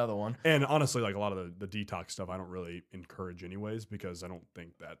 That's another one. And honestly, like a lot of the detox stuff, I don't really encourage anyways, because I don't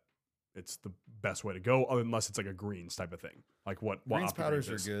think that it's the best way to go, unless it's like a greens type of thing. Like what greens Opti powders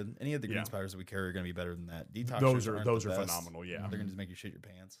Greens are is. good. Any of the greens powders that we carry are going to be better than that. Detox Those are phenomenal. Yeah, they're going to just make you shit your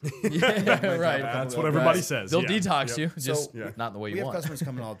pants. Yeah, right. That's what everybody says. They'll yeah. detox you, So, just not in the way you we have want. customers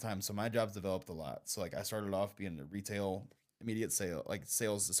coming all the time, so my job's developed a lot. So like I started off being a retail immediate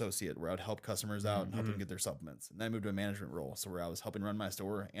sales associate, where I'd help customers out and help them get their supplements. And then I moved to a management role, so where I was helping run my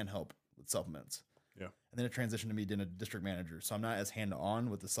store and help with supplements. Yeah. And then it transitioned to me being a district manager. So I'm not as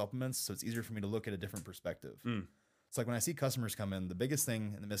hand-on with the supplements, so it's easier for me to look at a different perspective. It's like when I see customers come in, the biggest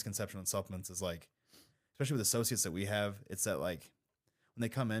thing in the misconception on supplements is like, especially with associates that we have, it's that like when they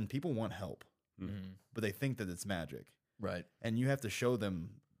come in, people want help, but they think that it's magic. Right. And you have to show them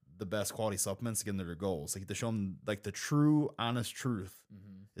the best quality supplements to get them to their goals. Like you have to show them like the true, honest truth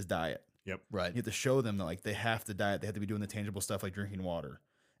is diet. Yep. Right. You have to show them that like they have to diet. They have to be doing the tangible stuff like drinking water,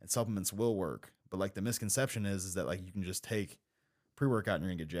 and supplements will work. But like the misconception is that like you can just take pre-workout and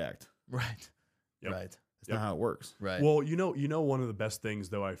you're gonna get jacked. Right. Yep. Right. It's not how it works. Right. Well, one of the best things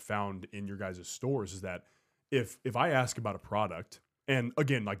though I found in your guys' stores is that if I ask about a product, and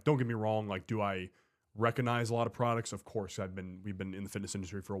again, like don't get me wrong, like do I recognize a lot of products? Of course, we've been in the fitness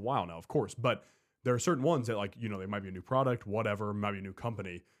industry for a while now, of course, but there are certain ones that like, they might be a new product, whatever, might be a new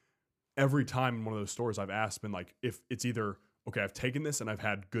company. Every time in one of those stores I've asked, been like, if it's either, okay, I've taken this and I've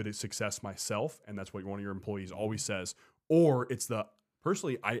had good success myself, and that's what one of your employees always says, or it's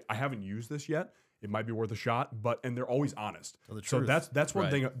personally, I haven't used this yet. It might be worth a shot, and they're always honest. So that's one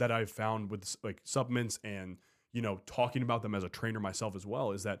thing that I've found with like supplements and, talking about them as a trainer myself as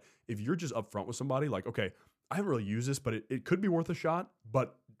well, is that if you're just upfront with somebody, like, okay, I haven't really used this, but it could be worth a shot,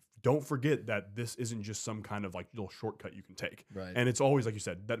 but don't forget that this isn't just some kind of like little shortcut you can take. Right. And it's always, like you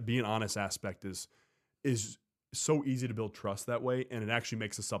said, that being honest aspect is so easy to build trust that way, and it actually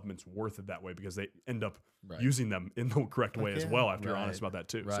makes the supplements worth it that way, because they end up using them in the correct way as well after you're honest about that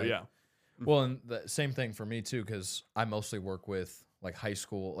too. So yeah. Well, and the same thing for me too, because I mostly work with like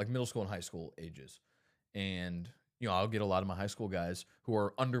middle school and high school ages. And, I'll get a lot of my high school guys who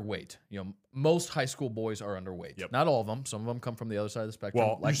are underweight. Most high school boys are underweight. Yep. Not all of them. Some of them come from the other side of the spectrum.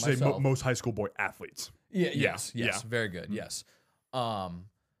 Well, like you should say most high school boy athletes. Yeah. Yes. Very good. Yes.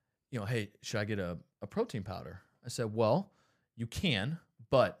 Hey, should I get a protein powder? I said, well, you can,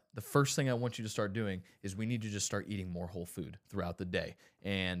 but the first thing I want you to start doing is we need you to just start eating more whole food throughout the day.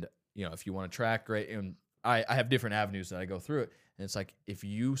 And, if you want to track, great. And I have different avenues that I go through it. And it's like, if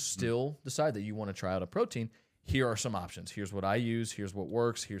you still decide that you want to try out a protein, here are some options. Here's what I use. Here's what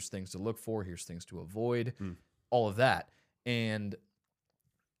works. Here's things to look for. Here's things to avoid. All of that. And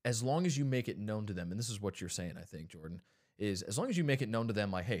as long as you make it known to them, and this is what you're saying, I think, Jordan, is as long as you make it known to them,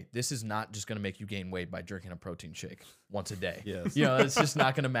 like, hey, this is not just going to make you gain weight by drinking a protein shake once a day. Yes. It's just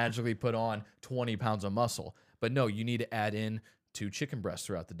not going to magically put on 20 pounds of muscle. But no, you need to add in 2 chicken breasts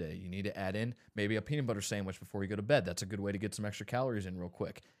throughout the day. You need to add in maybe a peanut butter sandwich before you go to bed. That's a good way to get some extra calories in real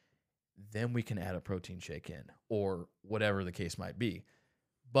quick. Then we can add a protein shake in, or whatever the case might be.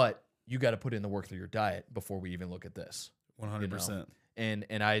 But you got to put in the work through your diet before we even look at this. 100%. And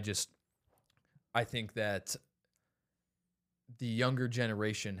I think that the younger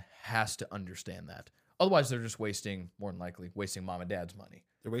generation has to understand that. Otherwise, they're just more than likely wasting mom and dad's money.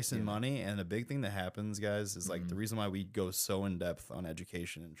 They're wasting money, and a big thing that happens, guys, is like the reason why we go so in depth on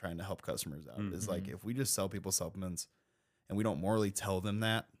education and trying to help customers out is like if we just sell people supplements and we don't morally tell them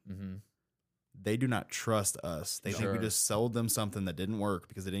that, they do not trust us. They think we Sure. just sold them something that didn't work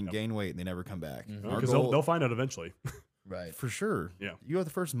because they didn't gain weight and they never come back. Our Because goal- they'll find out eventually. Right. for sure. Yeah. You go the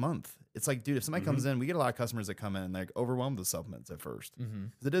first month. It's like, dude, if somebody comes in, we get a lot of customers that come in and they're like overwhelmed with supplements at first.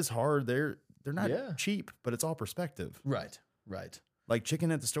 'Cause it is hard. They're not cheap, but it's all perspective. Right. Right. Like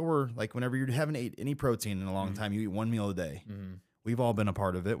chicken at the store, like whenever you haven't ate any protein in a long time, you eat one meal a day. We've all been a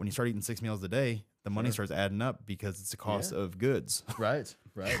part of it. When you start eating 6 meals a day, the money starts adding up because it's the cost of goods. Right.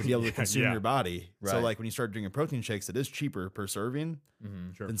 Right. To be able to consume Yeah. your body. So Right. like when you start drinking protein shakes, it is cheaper per serving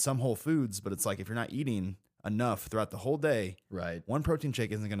Sure. than some whole foods. But it's like if you're not eating enough throughout the whole day, Right. one protein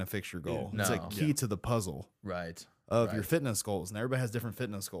shake isn't going to fix your goal. It's No. like key to the puzzle Right. of your fitness goals. And everybody has different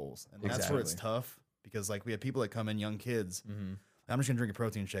fitness goals. And that's where it's Exactly. tough because like we have people that come in, young kids. I'm just going to drink a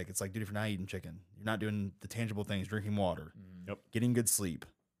protein shake. It's like, dude, if you're not eating chicken, you're not doing the tangible things, drinking water, Yep. getting good sleep,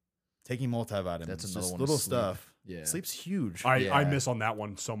 taking multivitamins, That's another just one, little sleep. stuff. Yeah. Sleep's huge. I miss on that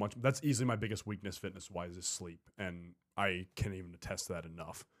one so much. That's easily my biggest weakness fitness wise is sleep. And I can't even attest to that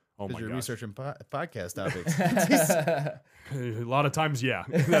enough. Oh my Because you're gosh. researching podcast topics. A lot of times, yeah,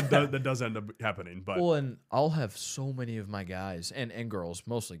 that does end up happening. But Well, and I'll have so many of my guys and girls,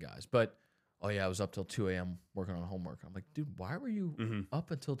 mostly guys, but oh yeah, I was up till 2 a.m. working on homework. I'm like, dude, why were you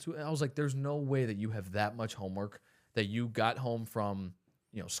up until 2? I was like, there's no way that you have that much homework that you got home from,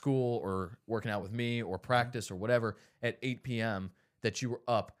 school or working out with me or practice or whatever at 8 p.m. that you were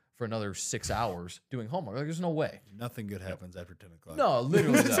up for another 6 hours doing homework. Like, there's no way. Nothing good happens after 10 o'clock. No,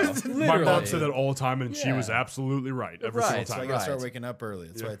 literally though. my mom Literally. said that all the time, and she was Yeah. absolutely right every Right. single So I time. got to start Right. waking up early.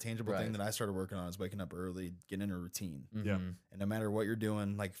 That's why a tangible thing Right. that I started working on is waking up early, getting in a routine. Yeah. And no matter what you're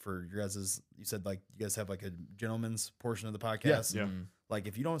doing, like for your guys', you said like you guys have like a gentleman's portion of the podcast. Yeah. Like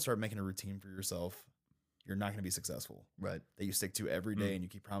if you don't start making a routine for yourself, you're not going to be successful. Right. That you stick to every day and you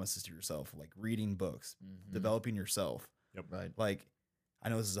keep promises to yourself, like reading books, developing yourself. Right. Like I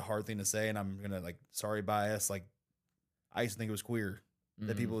know this is a hard thing to say, and I'm gonna like sorry bias. Like I used to think it was queer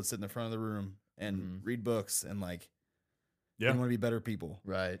that people would sit in the front of the room and read books and like Yeah. want to be better people.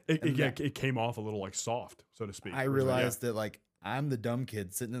 Right. It came off a little like soft, so to speak. I realized that like I'm the dumb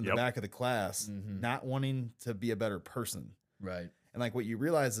kid sitting in the back of the class, not wanting to be a better person. Right. And like what you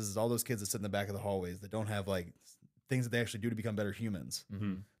realize is all those kids that sit in the back of the hallways that don't have like things that they actually do to become better humans.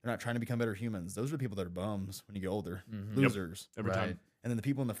 They're not trying to become better humans. Those are the people that are bums when you get older, losers. every Right. time. And then the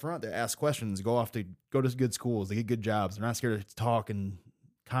people in the front that ask questions, go to good schools, they get good jobs. They're not scared to talk in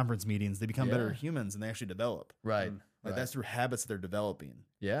conference meetings. They become better humans and they actually develop. Right. Like that's through habits they're developing.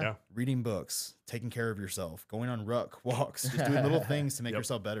 Yeah. Yeah. Reading books, taking care of yourself, going on ruck walks, just doing little things to make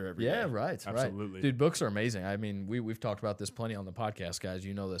yourself better every day. Yeah, right. Absolutely. Right. Dude, books are amazing. I mean, we've talked about this plenty on the podcast, guys.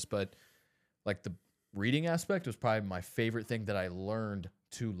 You know this, but like the reading aspect was probably my favorite thing that I learned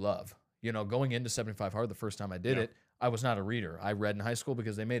to love. Going into 75 Hard the first time I did it, I was not a reader. I read in high school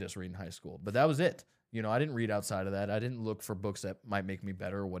because they made us read in high school, but that was it. I didn't read outside of that. I didn't look for books that might make me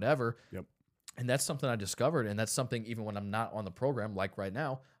better or whatever. Yep. And that's something I discovered. And that's something, even when I'm not on the program, like right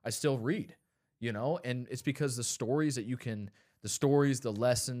now, I still read, and it's because the stories, the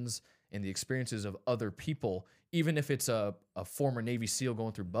lessons, and the experiences of other people, even if it's a former Navy SEAL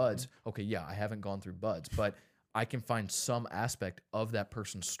going through BUDS, okay, yeah, I haven't gone through BUDS, but I can find some aspect of that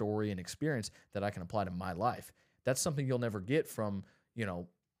person's story and experience that I can apply to my life. That's something you'll never get from,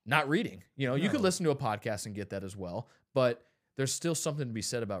 not reading. You could listen to a podcast and get that as well, but there's still something to be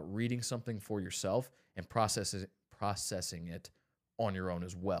said about reading something for yourself and processing it on your own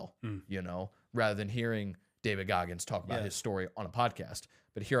as well, rather than hearing David Goggins talk about his story on a podcast.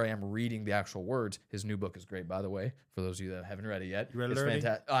 But here I am reading the actual words. His new book is great, by the way, for those of you that haven't read it yet. You read it It's already?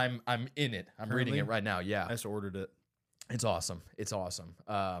 fantastic. I'm in it. I'm reading it right now. Yeah. I just ordered it. It's awesome. It's awesome.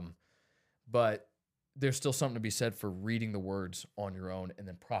 But there's still something to be said for reading the words on your own and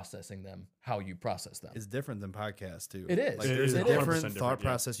then processing them how you process them. It's different than podcasts too. It is. Like It there's is a 100% different different, thought yeah.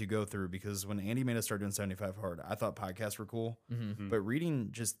 process you go through because when Andy made us start doing 75 Hard, I thought podcasts were cool, but reading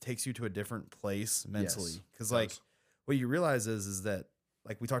just takes you to a different place mentally. Yes, Because like what you realize is that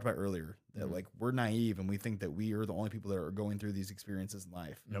like we talked about earlier, that like we're naive and we think that we are the only people that are going through these experiences in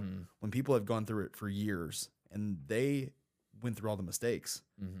life. When people have gone through it for years and they went through all the mistakes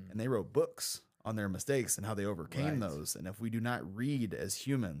and they wrote books on their mistakes and how they overcame those. And if we do not read as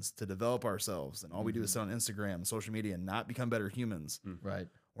humans to develop ourselves and all we do is sit on Instagram, social media and not become better humans, Right.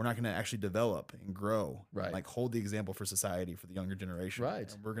 we're not going to actually develop and grow. Right. And like hold the example for society for the younger generation.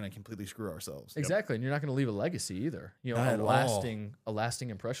 Right. And we're going to completely screw ourselves. Exactly. And you're not going to leave a legacy either. Not at A all. lasting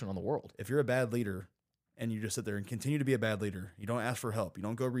impression on the world. If you're a bad leader and you just sit there and continue to be a bad leader. You don't ask for help. You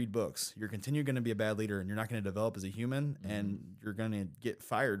don't go read books. You're continue going to be a bad leader, and you're not going to develop as a human, and you're going to get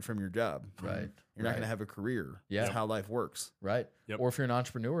fired from your job. Right. You're not going to have a career. Yeah. That's how life works. Right. Yep. Or if you're an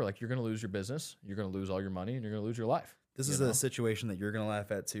entrepreneur, like you're going to lose your business, you're going to lose all your money, and you're going to lose your life. This is a situation that you're going to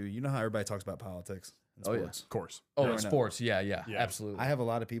laugh at too. You know how everybody talks about politics in Oh, yeah. sports? Of course. Oh, Growing in up. sports. Yeah, Yeah. absolutely. I have a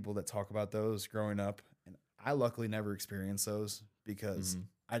lot of people that talk about those growing up, and I luckily never experienced those because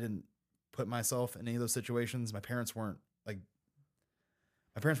I didn't put myself in any of those situations. My parents weren't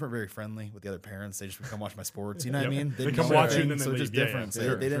very friendly with the other parents. They just would come watch my sports. You know what I mean? They didn't come know watch you and anything, then so they it's just leave. Yeah, different. yeah. They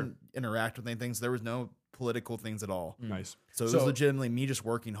Sure, didn't interact with anything. So there was no political things at all. Nice. So it was legitimately me just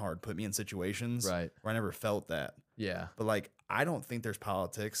working hard, put me in situations Right. where I never felt that. Yeah. But like, I don't think there's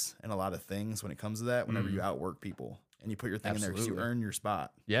politics in a lot of things when it comes to that. Whenever you outwork people and you put your thing in there because you Absolutely. earn your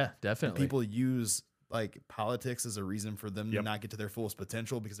spot. Yeah, definitely. People use like politics as a reason for them to Yep. not get to their fullest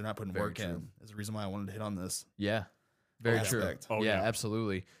potential because they're not putting Very work true. in. Is the reason why I wanted to hit on this. Yeah. Very true. aspect. Oh, yeah, yeah.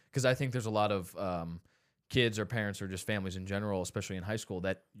 absolutely. Because I think there's a lot of kids or parents or just families in general, especially in high school,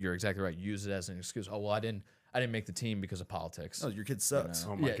 that you're exactly right. Use it as an excuse. Oh, well, I didn't make the team because of politics. No, your kid sucks.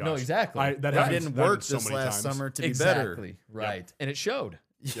 Oh my Yeah, gosh. no, exactly. That I happens- didn't that work happens so this many last times. summer to be Exactly. better. Right. And it showed.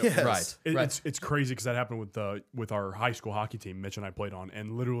 Yes. Right. It's crazy because that happened with our high school hockey team Mitch and I played on,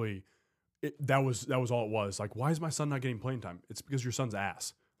 and literally that was all it was. Like, why is my son not getting playing time? It's because your son's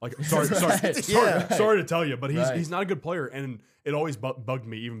ass. Like, sorry to tell you, but he's not a good player, and it always bugged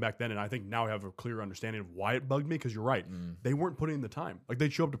me even back then. And I think now I have a clear understanding of why it bugged me. Because you're right, they weren't putting in the time. Like,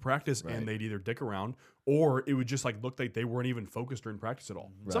 they'd show up to practice and they'd either dick around, or it would just like look like they weren't even focused during practice at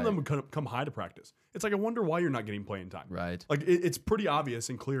all. Some of them would come high to practice. It's like, I wonder why you're not getting playing time. Right. Like, it's pretty obvious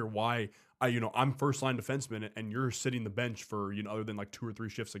and clear why I'm first line defenseman and you're sitting the bench for other than like 2 or 3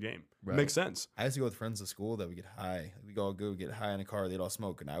 shifts a game. It makes sense. I used to go with friends to school that we get high. We all go get high in a car. They'd all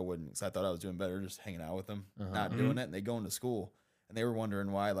smoke, and I wouldn't because I thought I was doing better just hanging out with them, not doing it. And they go into school, and they were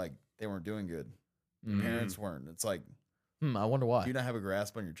wondering why like they weren't doing good. Their parents weren't. It's like, I wonder why. do you not have a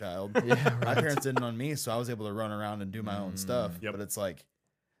grasp on your child? Yeah, My parents didn't on me, so I was able to run around and do my own stuff. Yep. But it's like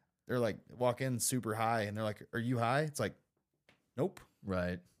they're like walk in super high, and they're like, "Are you high?" It's like, nope.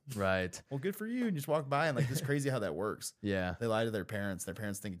 Right. Well, good for you. And just walk by, and like, it's crazy how that works. Yeah. They lie to their parents. Their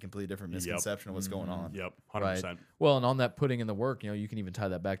parents think a completely different misconception of what's going on. Yep, 100%. Right. Well, and on that putting in the work, you can even tie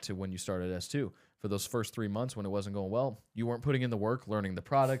that back to when you started S2. For those first 3 months when it wasn't going well, you weren't putting in the work, learning the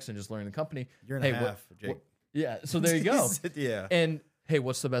products and just learning the company. Year and a half, Jake. Yeah. So there you go. Yeah. And hey,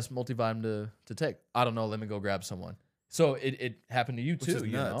 what's the best multivitamin to take? I don't know. Let me go grab someone. So it happened to you Which too. is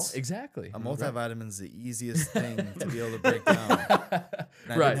You nuts. know exactly. A multivitamin is the easiest thing to be able to break down.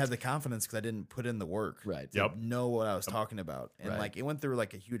 And I Right. didn't have the confidence because I didn't put in the work. Right. To know what I was talking about. And Right. like it went through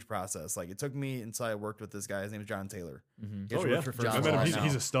like a huge process. Like it took me until I worked with this guy. His name is John Taylor. He Oh actually yeah, works for John's I First met him. Law awesome. now.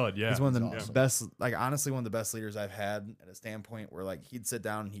 He's a stud. Yeah, He's one of the awesome. best, like honestly, one of the best leaders I've had at a standpoint where like he'd sit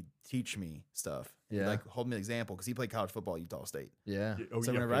down and he'd teach me stuff. He'd, Yeah. like hold me an example because he played college football at Utah State. Yeah. Oh,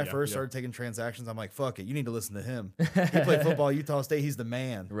 So yeah, whenever yeah, I first yeah. started taking transactions, I'm like, fuck it, you need to listen to him. He played football at Utah State. He's the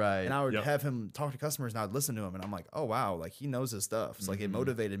man. Right. And I would Yep. have him talk to customers and I'd listen to him. And I'm like, oh, wow, like he knows his stuff. So like it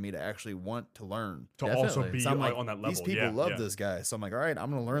motivated me to actually want to learn. to also Definitely. be So I'm like, on that level. these people yeah, love yeah. this guy. So I'm like, all right, I'm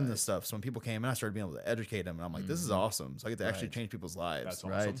going to learn this stuff. So when people came in, I started being able to educate them. And I'm like, this is awesome. So I get to actually Right. change people's lives. That's awesome.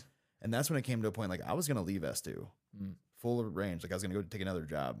 Right. And that's when it came to a point like I was going to leave S2 full of range. Like I was going to go take another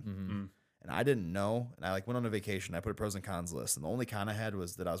job. And I didn't know. And I like went on a vacation. I put a pros and cons list. And the only con I had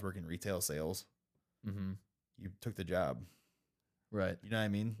was that I was working retail sales. Mm-hmm. You took the job. Right. You know what I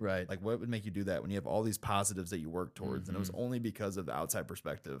mean? Right. Like what would make you do that when you have all these positives that you work towards? And it was only because of the outside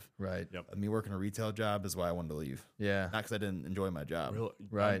perspective. Right. Yep. Of me working a retail job is why I wanted to leave. Yeah. Not because I didn't enjoy my job. Really?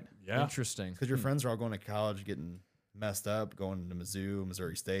 Right. Yeah. Interesting. Because your friends are all going to college getting messed up, going to Mizzou,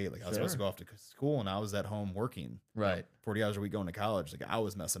 Missouri State. Like I was supposed to go off to school and I was at home working Right. 40 hours a week going to college. Like I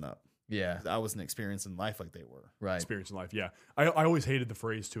was messing up. Yeah. 'Cause I wasn't experiencing life like they were. Right. Experience in life. Yeah, I always hated the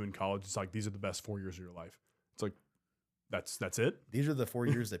phrase too in college. It's like these are the best 4 years of your life. It's like that's it. These are the 4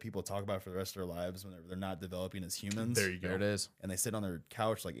 years that people talk about for the rest of their lives when they're not developing as humans. There you go. There it is. And they sit on their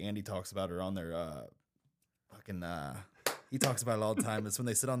couch like Andy talks about, or on their fucking he talks about it all the time. It's when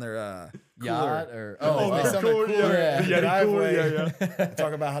they sit on their Yacht cooler. or They sit on their cool, cooler yeah. in the Yeah, the cooler, driveway and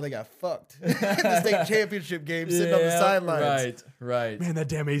talk about how they got fucked in the state championship game, sitting on the sidelines. Right. Right. Man, that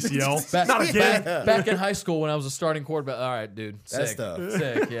damn ACL. Back, Not again. back in high school when I was a starting quarterback. All right, dude. That Sick. stuff.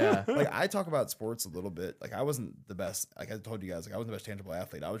 Sick. Yeah. Like I talk about sports a little bit. Like I wasn't the best. Like I told you guys, like I wasn't the best tangible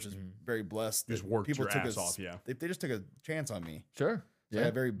athlete. I was just very blessed. Just that worked people your took ass a, off, yeah. They just took a chance on me. Sure. So I Yeah.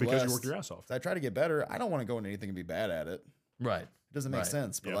 got very blessed. Because you worked your ass off. So I try to get better. I don't want to go into anything and be bad at it. Right. It doesn't make Right.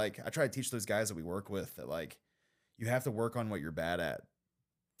 sense. But Yeah. like I try to teach those guys that we work with that like you have to work on what you're bad at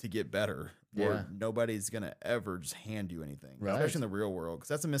to get better. Or nobody's going to ever just hand you anything, especially in the real world. Because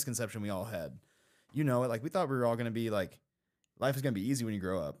that's a misconception we all had. You know, like we thought we were all going to be like, life is going to be easy when you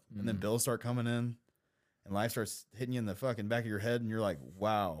grow up. And then bills start coming in and life starts hitting you in the fucking back of your head. And you're like,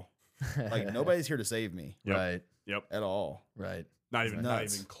 wow, like nobody's here to save me. Right. Yep. At all. Right. Not even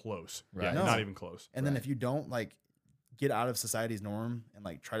close. Right. Yeah, No. not even close. And then if you don't like get out of society's norm and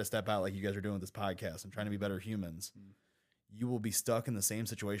like try to step out like you guys are doing with this podcast and trying to be better humans, you will be stuck in the same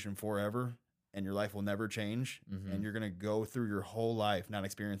situation forever and your life will never change. And you're going to go through your whole life not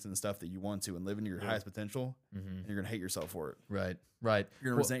experiencing the stuff that you want to and living to your highest potential. And you're going to hate yourself for it. Right. Right.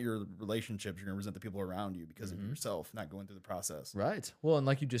 You're going to resent your relationships. You're going to resent the people around you because of yourself not going through the process. Right. Well, and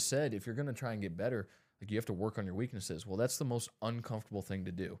like you just said, if you're going to try and get better, like you have to work on your weaknesses. Well, that's the most uncomfortable thing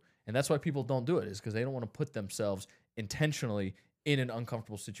to do. And that's why people don't do it, is because they don't want to put themselves intentionally in an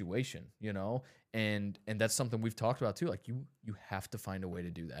uncomfortable situation, you know? And that's something we've talked about too. Like you have to find a way to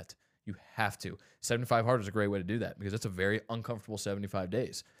do that. You have to. 75 hard is a great way to do that because it's a very uncomfortable 75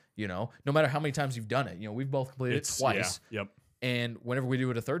 days, you know? No matter how many times you've done it. You know, we've both completed it twice. Yeah, yep. And whenever we do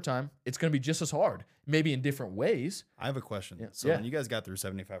it a third time, it's going to be just as hard, maybe in different ways. I have a question. Yeah. So when you guys got through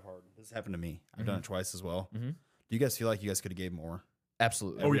 75 hard, this happened to me. I've done it twice as well. Do you guys feel like you guys could have gave more?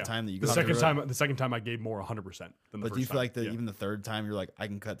 Absolutely. Every time that you the go second through time, it? the second time I gave more 100% than the But first do you feel time. like Yeah. even the third time you're like, I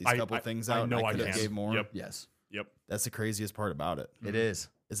can cut these I- couple I- things I out know and I I could have can. gave more? Yep. Yes. Yep. That's the craziest part about it. It is.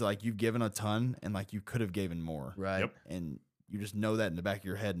 Is like you've given a ton and like you could have given more. Right. Yep. And you just know that in the back of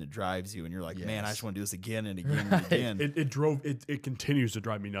your head and it drives you and you're like, man, I Yes. just want to do this again and again and again. It continues to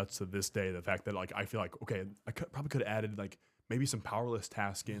drive me nuts to this day. The fact that like I feel like, okay, probably could have added like maybe some powerless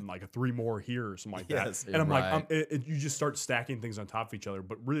task in, like a 3 more here or something like Yes. that. And I'm Right. like, you just start stacking things on top of each other.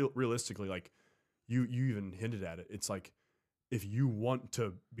 But realistically, like you even hinted at it. It's like if you want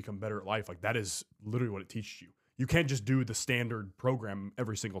to become better at life, like that is literally what it teaches you. You can't just do the standard program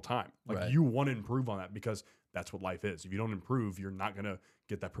every single time. Like Right. you want to improve on that because that's what life is. If you don't improve, you're not going to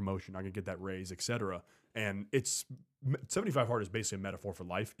get that promotion, not going to get that raise, etc. And 75 hard is basically a metaphor for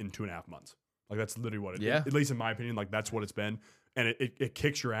life in 2.5 months. Like that's literally what it is. Yeah. At least in my opinion, like that's what it's been. And it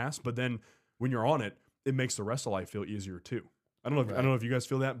kicks your ass, but then when you're on it, it makes the rest of life feel easier too. I don't know if you guys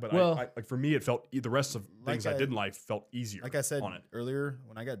feel that, but Well- like for me, it felt the rest of Like things I did in life felt easier. Like I said on it. earlier,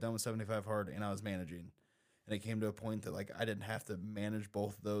 when I got done with 75 hard and I was managing, and it came to a point that like I didn't have to manage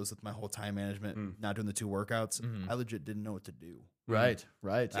both of those with my whole time management, not doing the 2 workouts. I legit didn't know what to do. Right.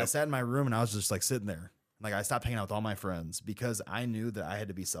 Right. I sat in my room and I was just like sitting there. Like I stopped hanging out with all my friends because I knew that I had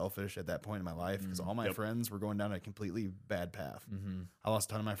to be selfish at that point in my life because all my friends were going down a completely bad path. I lost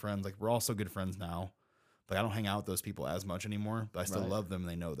a ton of my friends. Like we're all still good friends now. But I don't hang out with those people as much anymore. But I still love them and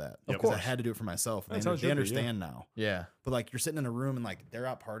they know that. Because I had to do it for myself. And That's how it they should be, understand now. Yeah. But like you're sitting in a room and like they're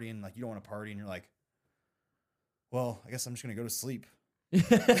out partying, like you don't want to party, and you're like, well, I guess I'm just gonna go to sleep. And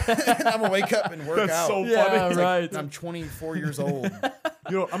I'm gonna wake up and work That's out. so Yeah, funny. It's right. like, I'm 24 years old.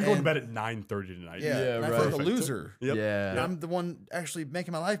 You know, I'm going to And- bed at 9:30 tonight. Yeah, and I feel like a right. loser. Yep. Yeah. And I'm the one actually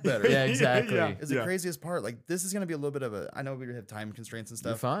making my life better. Yeah, exactly. Yeah. It's the craziest part. Like this is gonna be a little bit of a. I know we have time constraints and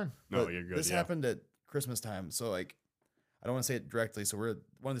You're stuff. fine. No, but you're good. This yeah. happened at Christmas time, so like, I don't want to say it directly. So we're at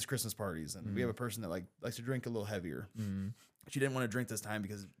one of these Christmas parties, and we have a person that like likes to drink a little heavier. She didn't want to drink this time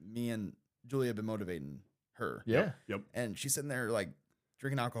because me and Julia have been motivating her. Yeah. Yep. And she's sitting there like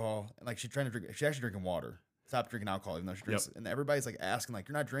drinking alcohol, and like she's trying to drink. She's actually drinking water. Stop drinking alcohol, even though she drinks. And everybody's like asking, like,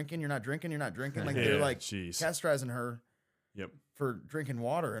 "You're not drinking. You're not drinking. You're not drinking." Like they're Yeah, like jeez. castrating her Yep. for drinking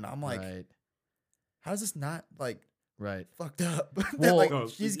water, and I'm like, right. "How is this not like Right. fucked up?" That, Well- like No,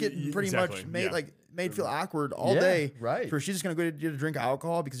 she's getting pretty exactly, much yeah. made feel awkward all Yeah, day. right. For she's just gonna go to drink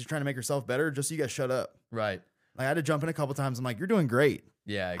alcohol because she's trying to make herself better. Just so you guys shut up. Right. Like I had to jump in a couple times. I'm like, "You're doing great.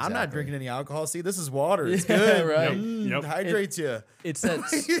 Yeah. Exactly. I'm not drinking any alcohol. See, this is water. It's Yeah, good. right. Yep. Hydrates you." It's that.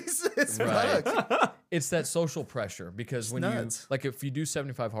 it's Right. fucked. It's that social pressure because It's when nuts. you like if you do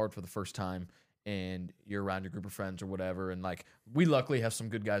 75 hard for the first time and you're around your group of friends or whatever, and like we luckily have some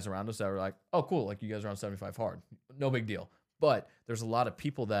good guys around us that are like, oh cool, like you guys are on 75 hard, no big deal. But there's a lot of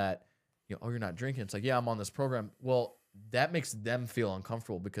people that, you know, oh, you're not drinking. It's like, yeah, I'm on this program. Well, that makes them feel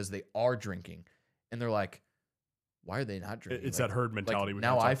uncomfortable because they are drinking and they're like, why are they not drinking? It's Like- that herd mentality. like, we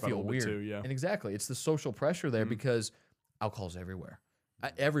now kinda I talked about a feel little bit weird. Too, yeah. And exactly, it's the social pressure there because alcohol's everywhere.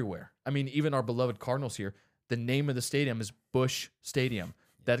 Everywhere. I mean, even our beloved Cardinals here, the name of the stadium is Busch Stadium.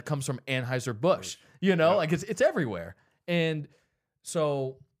 That comes from Anheuser-Busch. You know, like it's everywhere. And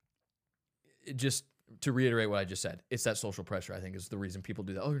so just to reiterate what I just said, it's that social pressure, I think, is the reason people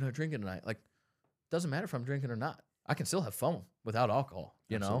do that. Oh, you're not drinking tonight. Like, doesn't matter if I'm drinking or not. I can still have fun without alcohol,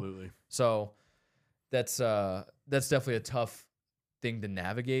 you know? Absolutely. So that's definitely a tough thing to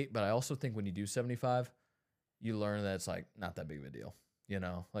navigate. But I also think when you do 75, you learn that it's like not that big of a deal. You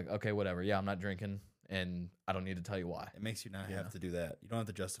know, like, okay, whatever. Yeah, I'm not drinking, and I don't need to tell you why. It makes you not have to do that. You don't have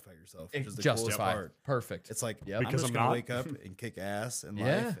to justify yourself. Which is the Justify. coolest part. Perfect. It's like, Yep. I'm Because just I'm going to not. wake up and kick ass in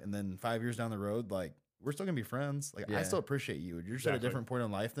Yeah. life. And then 5 years down the road, like, we're still going to be friends. Like, I Yeah. still appreciate you. You're just at a Exactly. different point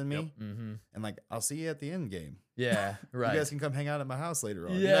in life than me. Yep. Mm-hmm. And, like, I'll see you at the end game. Yeah, right. You guys can come hang out at my house later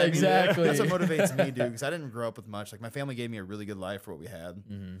on. You Yeah, know what I mean? exactly. That's what motivates me, dude, because I didn't grow up with much. Like, my family gave me a really good life for what we had.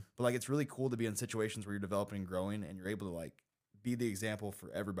 Mm-hmm. But, like, it's really cool to be in situations where you're developing and growing and you're able to, like, be the example for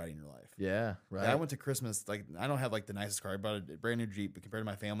everybody in your life. Yeah, right. Like, I went to Christmas, like, I don't have, like, the nicest car. I bought a brand new Jeep, but compared to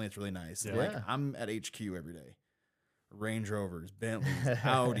my family, it's really nice. Yeah. And, like, Yeah. I'm at HQ every day. Range Rovers, Bentleys,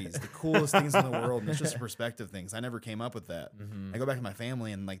 Audis, the coolest things in the world. And it's just perspective things. I never came up with that. Mm-hmm. I go back to my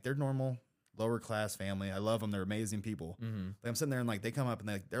family and, like, they're normal, lower class family. I love them. They're amazing people. Mm-hmm. Like, I'm sitting there and, like, they come up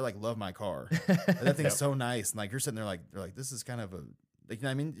and they're like, love my car. Like, that thing's so nice. And, like, you're sitting there, like, they're like, this is kind of a, like, you know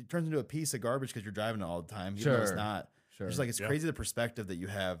what I mean? It turns into a piece of garbage because you're driving it all the time. Even though it's Sure. not. Sure. It's just like, it's Yeah. crazy the perspective that you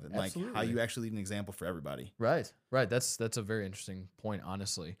have and, like, how Absolutely. you actually lead an example for everybody. Right. That's a very interesting point,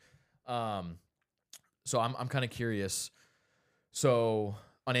 honestly. So I'm kind of curious. So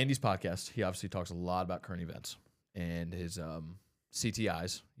on Andy's podcast, he obviously talks a lot about current events and his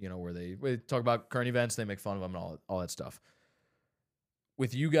CTIs, you know, where they talk about current events, they make fun of them and all that stuff.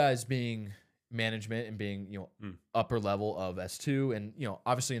 With you guys being management and being, you know, upper level of S2 and, you know,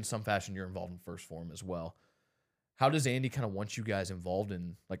 obviously in some fashion you're involved in First Form as well. How does Andy kind of want you guys involved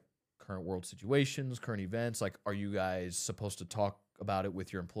in like current world situations, current events? Like, are you guys supposed to talk about it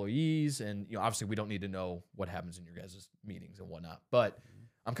with your employees? And, you know, obviously we don't need to know what happens in your guys' meetings and whatnot, but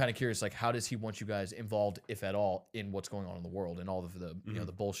I'm kind of curious, like, how does he want you guys involved, if at all, in what's going on in the world and all of the, you know,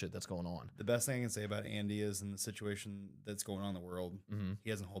 the bullshit that's going on? The best thing I can say about Andy is in the situation that's going on in the world,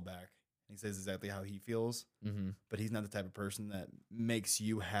 he doesn't hold back. He says exactly how he feels, but he's not the type of person that makes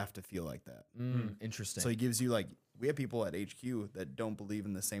you have to feel like that. Interesting. So he gives you, like, we have people at HQ that don't believe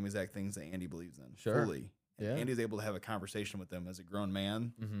in the same exact things that Andy believes in fully. And Yeah. Andy's able to have a conversation with them as a grown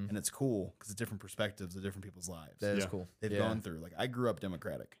man, and it's cool because it's different perspectives of different people's lives. That is Yeah. cool. They've gone through. Like, I grew up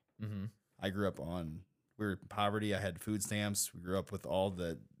Democratic. I grew up we were in poverty. I had food stamps. We grew up with all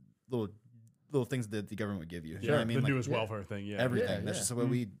the little things that the government would give you. You know what I mean? The Like, newest welfare thing. Yeah. everything. Yeah, That's yeah. just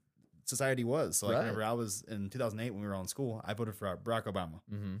what society was. So, like, Right. whenever I was in 2008 when we were all in school, I voted for Barack Obama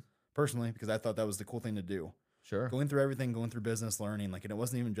personally because I thought that was the cool thing to do. Sure. Going through everything, going through business, learning, like, and it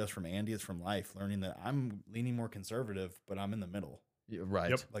wasn't even just from Andy, it's from life, learning that I'm leaning more conservative, but I'm in the middle. Yeah, right.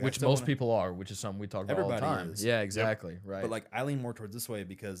 Yep. Like, I Which still most wanna- people are, which is something we talk about all the Everybody time. is. Yeah, exactly. Right. But, like, I lean more towards this way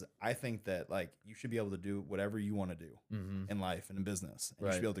because I think that, like, you should be able to do whatever you want to do in life and in business. And you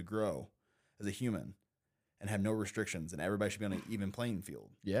Right. should be able to grow as a human and have no restrictions, and everybody should be on an even playing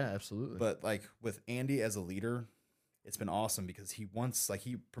field. yeah, absolutely. But, like, with Andy as a leader, it's been awesome because he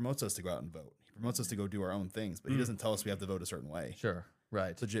promotes us to go out and vote. He promotes us to go do our own things, but he doesn't tell us we have to vote a certain way. Sure.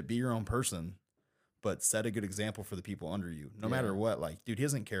 Right. So legit, be your own person, but set a good example for the people under you. No matter what, like, dude, he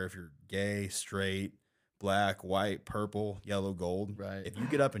doesn't care if you're gay, straight, black, white, purple, yellow, gold. Right. If you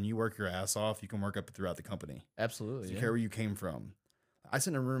get up and you work your ass off, you can work up throughout the company. Absolutely. So you care where you came from. I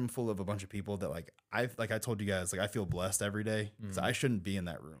sit in a room full of a bunch of people that, like I told you guys, like, I feel blessed every day because I shouldn't be in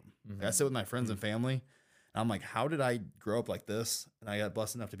that room. Like, I sit with my friends and family, and I'm like, how did I grow up like this? And I got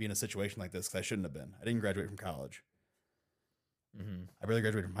blessed enough to be in a situation like this because I shouldn't have been. I didn't graduate from college. I barely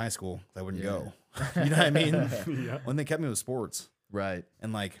graduated from high school because I wouldn't go. You know what I mean? Yeah. When they kept me with sports. Right.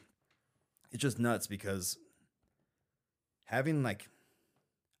 And, like, it's just nuts because having, like,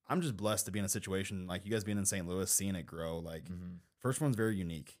 I'm just blessed to be in a situation like you guys being in St. Louis, seeing it grow. Like, First One's very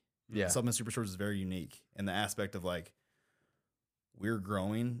unique. Yeah. Supplement Superstores is very unique in the aspect of, like, we're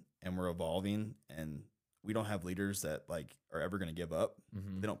growing and we're evolving, and we don't have leaders that, like, are ever going to give up.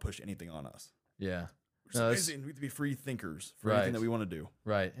 They don't push anything on us. Yeah. Which is amazing. We have to be free thinkers for Right. anything that we want to do.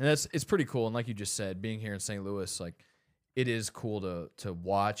 Right. And it's pretty cool. And like you just said, being here in St. Louis, like, it is cool to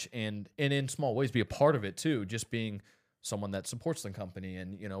watch and in small ways be a part of it too. Just being someone that supports the company,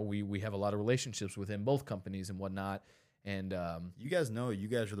 and, you know, we have a lot of relationships within both companies and whatnot. And You guys know you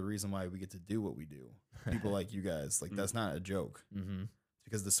guys are the reason why we get to do what we do. People like you guys, like, that's not a joke. It's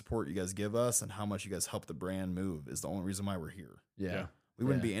because the support you guys give us and how much you guys help the brand move is the only reason why we're here. yeah. We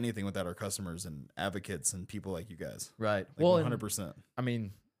wouldn't be anything without our customers and advocates and people like you guys. Right. Like, Well, and, 100%. I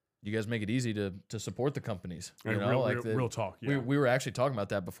mean, you guys make it easy to support the companies. You And know, real talk. Yeah. We were actually talking about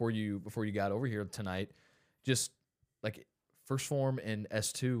that before you got over here tonight. Just like First Form and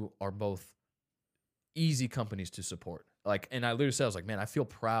S2 are both easy companies to support. Like, and I literally said, I was like, man, I feel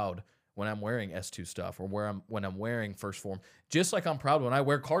proud when I'm wearing S2 stuff or when I'm wearing First Form. Just like I'm proud when I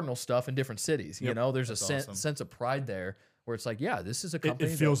wear Cardinal stuff in different cities. You know, there's That's a awesome. sense of pride there where it's like, yeah, this is a It,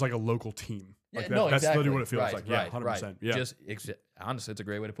 company. it feels like a local team. Yeah, Like no, that's exactly. literally what it feels Right, like. Yeah, right, 100%. right. Yeah. Honestly, it's a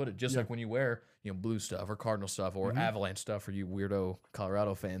great way to put it. Just like when you wear, blue stuff or Cardinal stuff or Avalanche stuff for you weirdo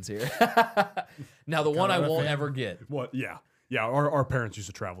Colorado fans here. Now, the one I won't ever get. What? Yeah. Yeah, our parents used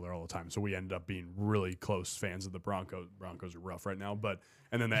to travel there all the time, so we ended up being really close fans of the Broncos. Broncos are rough right now,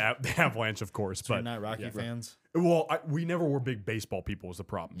 and then the Avalanche, of course. So but you're not Rocky fans? well, we never were big baseball people was the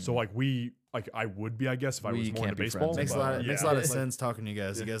problem. So I would be, I guess, if I was more into baseball. Makes a but lot of sense talking to you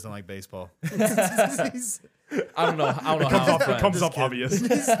guys. You guys don't like baseball. I don't know how It comes up obvious.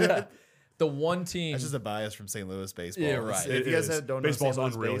 The one team. That's just a bias from St. Louis baseball. Yeah, right. If you guys don't know Baseball's St.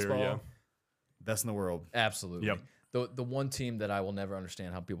 Louis unreal here, baseball, yeah. best in the world. Absolutely. Yep. The one team that I will never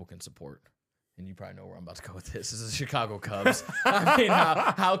understand how people can support, and you probably know where I'm about to go with this, is the Chicago Cubs. I mean,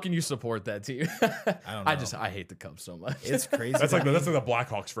 how can you support that team? I don't know. I hate the Cubs so much. It's crazy. That's like the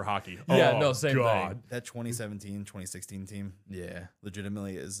Blackhawks for hockey. Yeah, Oh, no, same God. thing. That 2017, 2016 team Yeah.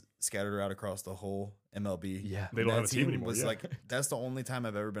 legitimately is scattered out across the whole MLB. Yeah. They don't That have a team anymore. Was yeah. like that's the only time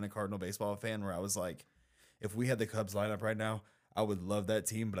I've ever been a Cardinal baseball fan where I was like, if we had the Cubs lineup right now, I would love that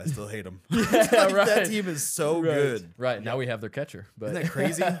team, but I still hate them. right. That team is so good. Right. Now we have their catcher. But Isn't that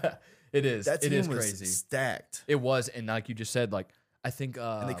crazy? It is. That team it is was crazy. stacked, It was, and like you just said, like I think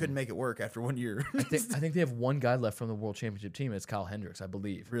and they couldn't make it work after 1 year. I think they have one guy left from the World Championship team. It's Kyle Hendricks, I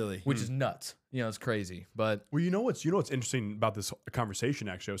believe. Really? Which is nuts. It's crazy. But Well, you know what's interesting about this conversation,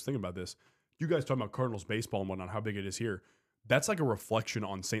 actually, I was thinking about this. You guys talking about Cardinals baseball and whatnot, how big it is here. That's like a reflection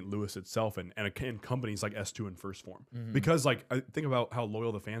on St. Louis itself and companies like S2 and First Form. Because like I think about how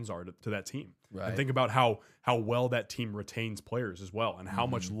loyal the fans are to that team. Right. And think about how well that team retains players as well and how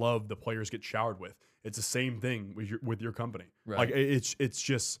much love the players get showered with. It's the same thing with your company. Right. Like it's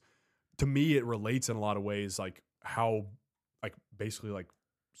just, to me, it relates in a lot of ways like how like basically like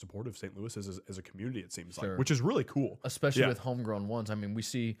supportive St. Louis is as a community, it seems Sure. like, which is really cool. especially Yeah. with homegrown ones. I mean, we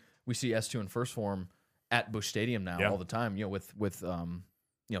see S2 and First Form at Busch Stadium now Yeah. all the time, with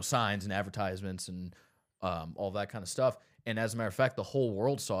signs and advertisements and all that kind of stuff. And as a matter of fact, the whole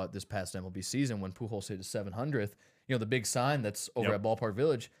world saw it this past MLB season when Pujols hit his 700th. The big sign that's over at Ballpark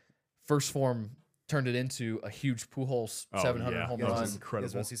Village, First Form turned it into a huge Pujols 700 yeah. home That was run. You guys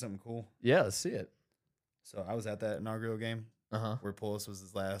incredible. want to see something cool? Yeah, let's see it. So I was at that inaugural game Uh-huh. where Pulis was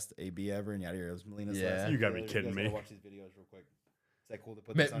his last AB ever, and Yadier was Molina's Yeah. last. You gotta be guys kidding me. gotta watch these videos real quick. Is that cool to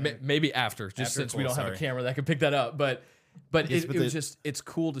put this on? Maybe after, just After, since we cool, don't have a sorry. camera that can pick that up. But Yes, it but was just, it's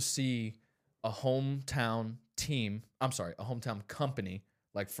cool to see a hometown team, a hometown company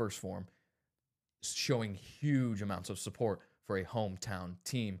like First Form showing huge amounts of support for a hometown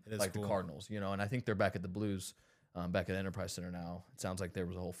team It is like the cool. Cardinals, and I think they're back at the Blues, back at Enterprise Center now. It sounds like there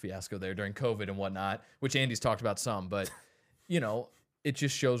was a whole fiasco there during COVID and whatnot, which Andy's talked about some, but it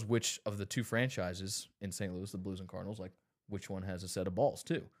just shows which of the two franchises in St. Louis, the Blues and Cardinals, like which one has a set of balls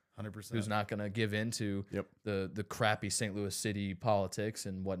too. 100%. Who's not going to give in to Yep. the crappy St. Louis city politics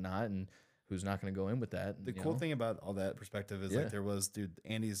and whatnot, and who's not going to go in with that. The cool thing about all that perspective is Yeah. like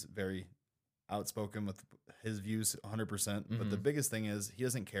Andy's very outspoken with his views 100%. But the Mhm. biggest thing is he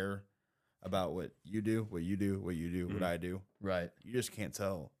doesn't care about what you do, what I do. Right, You just can't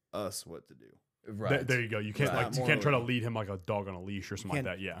tell us what to do. right, There you go. You can't Right. you can't try to lead him like a dog on a leash or You something like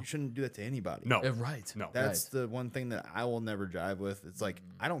can't- that. Yeah. You shouldn't do that to anybody. No. right, No. That's the one thing that I will never jive with. It's like,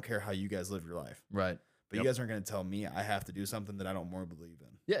 I don't care how you guys live your life, right. but Yep. you guys aren't going to tell me I have to do something that I don't more believe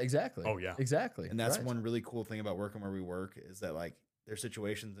in. Yeah, exactly. Oh, yeah. exactly. And that's right. one really cool thing about working where we work is that like there's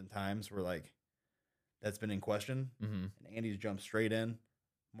situations and times where like that's been in question Mhm. and Andy's jumped straight in.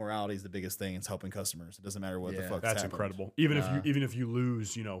 Morality is the biggest thing. It's helping customers. It doesn't matter what the Yeah. fuck's That's happened. incredible. Even if you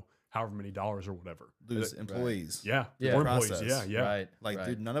lose, however many dollars or whatever. Lose employees. Yeah. Yeah. Or employees. Process. Yeah. Yeah. Right, Like, right,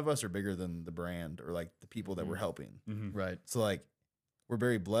 dude, none of us are bigger than the brand or like the people that we're helping. Mhm. right. So like we're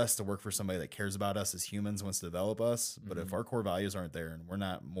very blessed to work for somebody that cares about us as humans, wants to develop us. But if our core values aren't there and we're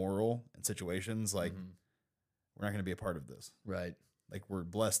not moral in situations, like Mhm. we're not going to be a part of this. Right, Like we're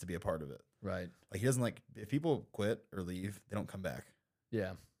blessed to be a part of it. right. Like he doesn't like if people quit or leave, they don't come back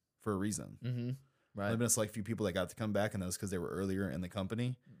Yeah. for a reason. Mm-hmm. Right. I've been a select few people that got to come back, and that was because they were earlier in the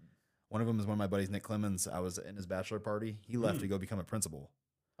company. One of them is one of my buddies, Nick Clemens. I was in his bachelor party. He left to go become a principal.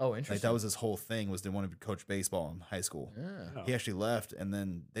 Oh, interesting. Like that was his whole thing, was they wanted to coach baseball in high school. Yeah. Oh. He actually left, and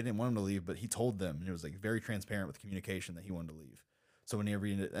then they didn't want him to leave, but he told them, and it was like very transparent with communication that he wanted to leave. So whenever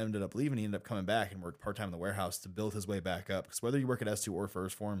he ended up leaving, he ended up coming back and worked part-time in the warehouse to build his way back up. Because whether you work at S2 or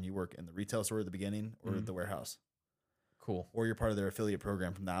First Form, you work in the retail store at the beginning or at the warehouse. Cool. Or you're part of their affiliate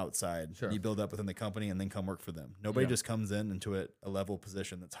program from the outside. Sure. You build up within the company and then come work for them. Nobody Yeah. just comes in into a level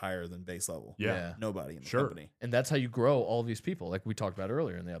position that's higher than base level. Yeah. Yeah. Nobody in the Sure. company. And that's how you grow all these people, like we talked about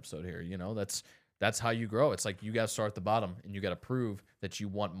earlier in the episode here. That's that's how you grow. It's like you got to start at the bottom and you got to prove that you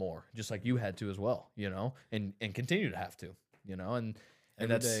want more, just like you had to as well, you know, and continue to have to, you know, and Every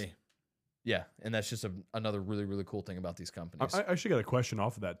that's day. yeah, and that's just another really really cool thing about these companies. I actually got a question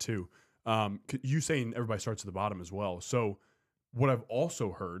off of that too. You saying everybody starts at the bottom as well. So what I've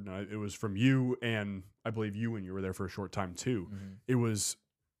also heard, and it was from you, and I believe you when you were there for a short time too.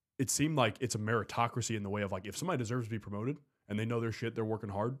 It seemed like it's a meritocracy in the way of like if somebody deserves to be promoted and they know their shit, they're working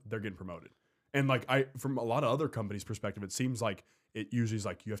hard, they're getting promoted. And like from a lot of other companies' perspective, it seems like it usually is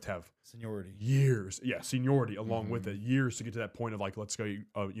like you have to have Seniority. years, seniority along with it, years to get to that point of like, let's go,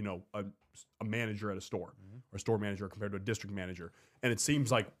 a manager at a store or a store manager compared to a district manager. And it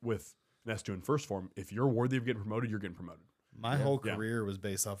seems like with an S2 in first form, if you're worthy of getting promoted, you're getting promoted. My whole career was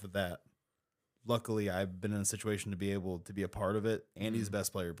based off of that. Luckily, I've been in a situation to be able to be a part of it. Andy's the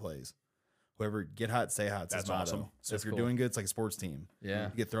best player plays. Whoever get hot, stay hot. That's awesome. Motto. So That's if you're cool. doing good, it's like a sports team. Yeah.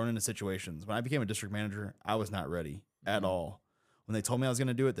 You get thrown into situations. When I became a district manager, I was not ready at all. When they told me I was going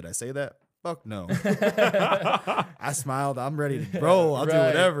to do it, did I say that? Fuck no. I smiled. I'm ready to roll. I'll do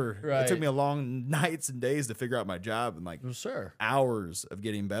whatever. Right. It took me a long nights and days to figure out my job and like Well, sure. hours of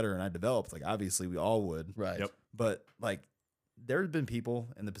getting better. And I developed. Like obviously we all would. Right. Yep. But like there have been people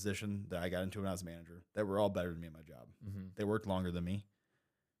in the position that I got into when I was a manager that were all better than me at my job. They worked longer than me.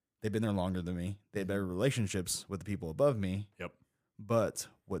 They've been there longer than me. They had better relationships with the people above me. Yep. But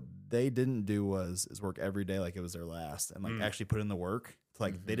what they didn't do is work every day like it was their last and like actually put in the work. To,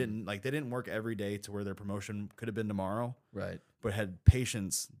 like they didn't work every day to where their promotion could have been tomorrow. Right. But had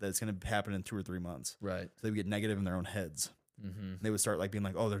patience that it's going to happen in 2 or 3 months. Right. So they would get negative in their own heads. They would start like being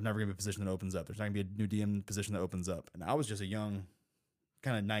like, oh, there's never going to be a position that opens up. There's not going to be a new DM position that opens up. And I was just a young,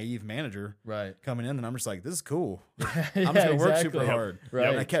 kind of naive manager Right. coming in, and I'm just like, this is cool. I'm Yeah, just going to work super exactly. hard. Right.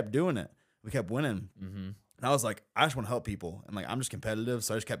 And I kept doing it. We kept winning. And I was like, I just want to help people. And like, I'm just competitive.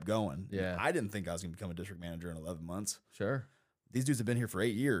 So I just kept going. Yeah. I didn't think I was going to become a district manager in 11 months. Sure. These dudes have been here for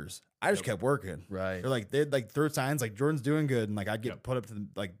 8 years. I just kept working. Right. They'd like throw signs like Jordan's doing good, and like I'd get put up to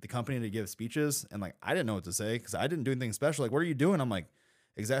the company to give speeches, and like I didn't know what to say because I didn't do anything special. Like, what are you doing? I'm like,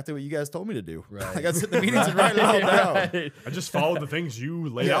 exactly what you guys told me to do. Right. Like I'd sit in the meetings and write it all down. Right. I just followed the things you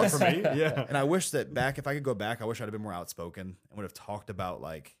laid out for me. Yeah. And I wish that if I could go back, I wish I'd have been more outspoken and would have talked about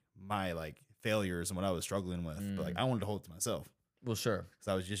like my like failures and what I was struggling with. But like I wanted to hold it to myself. Well, sure. Because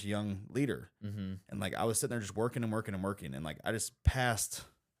I was just a young leader. And like I was sitting there just working and working and working. And like I just passed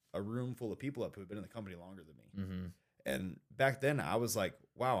a room full of people up who had been in the company longer than me. And back then I was like,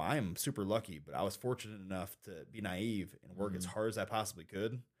 wow, I am super lucky. But I was fortunate enough to be naive and work as hard as I possibly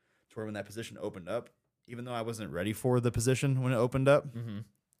could to where when that position opened up, even though I wasn't ready for the position when it opened up,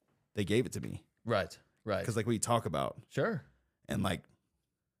 they gave it to me. Right. Right. Because like we talk about. Sure. And like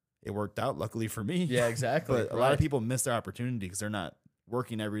it worked out luckily for me. Yeah, exactly. But a lot of people miss their opportunity because they're not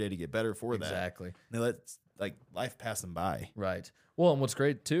working every day to get better for that. Exactly. They let like life pass them by. Right. Well, and what's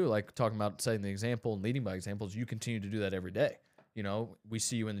great too, like talking about setting the example and leading by examples, you continue to do that every day. You know, we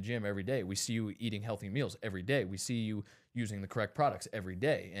see you in the gym every day. We see you eating healthy meals every day. We see you using the correct products every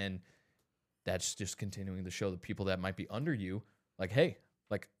day. And that's just continuing to show the people that might be under you, like, hey,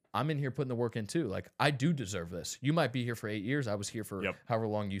 like I'm in here putting the work in too. Like I do deserve this. You might be here for 8 years. I was here for however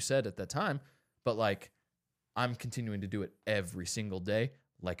long you said at that time, but like I'm continuing to do it every single day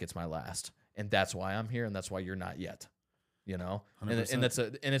like it's my last. And that's why I'm here, and that's why you're not yet. You know? And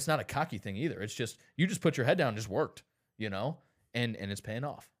it's not a cocky thing either. It's just you just put your head down and just worked, you know? And it's paying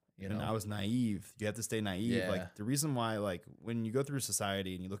off. You know? And I was naive. You have to stay naive. Yeah. Like the reason why, like when you go through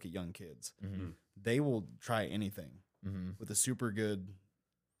society and you look at young kids, they will try anything with a super good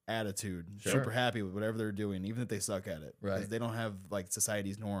attitude, super happy with whatever they're doing, even if they suck at it. Right. Because they don't have like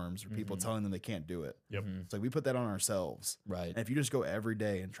society's norms or people telling them they can't do it. Yep. So like, we put that on ourselves. Right. And if you just go every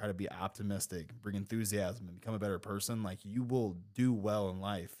day and try to be optimistic, bring enthusiasm, and become a better person, like you will do well in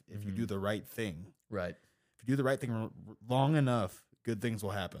life if you do the right thing. Right. If you do the right thing long enough, good things will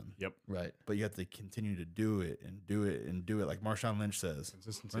happen. Yep. Right. But you have to continue to do it and do it and do it. Like Marshawn Lynch says,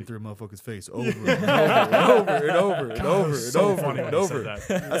 Consistency. run through a motherfucker's face over and over and over and over and over and so over funny and when he said over. that.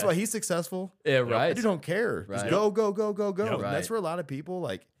 That's why he's successful. Yeah, right. You don't care. Just Right. go, go, go, go, go. Yep. And Right. that's where a lot of people,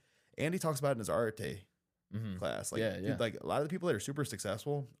 like Andy talks about it in his Arte class. Like, Yeah, yeah. dude, like a lot of the people that are super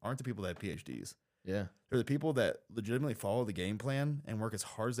successful aren't the people that have PhDs. Yeah. They're the people that legitimately follow the game plan and work as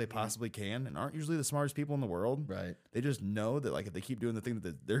hard as they possibly can and aren't usually the smartest people in the world. Right. They just know that like if they keep doing the thing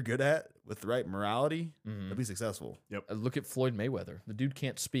that they're good at with the right morality, they'll be successful. Look at Floyd Mayweather. The dude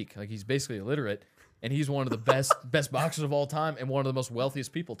can't speak. Like he's basically illiterate, and he's one of the best boxers of all time, and one of the most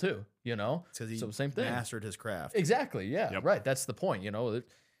wealthiest people too. You know, Because he so same thing. mastered his craft. Exactly. Yeah. Yep. Right. That's the point. You know,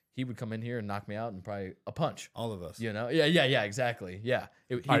 he would come in here and knock me out in probably a punch. All of us. You know? Yeah, exactly. Yeah.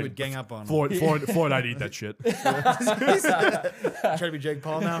 He would gang up on Floyd, I'd eat that shit. Try to be Jake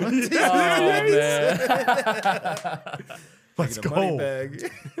Paul now. Oh, man. Let's Get a money go.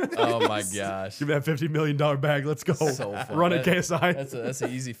 bag. Oh, my gosh. Give me that $50 million bag. Let's go. So fun. Run at That- KSI. That's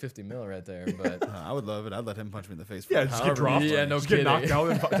an easy 50 mil right there. But I would love it. I'd let him punch me in the face. Yeah, just get However- dropped. yeah, no just get knocked kidding.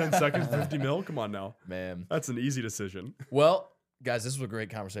 out in 10 seconds, 50 mil. Come on now. man. That's an easy decision. Well, guys, this was a great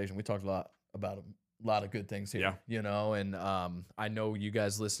conversation. We talked a lot about a lot of good things here, Yeah. you know, and I know you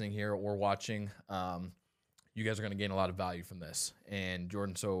guys listening here or watching, you guys are going to gain a lot of value from this. And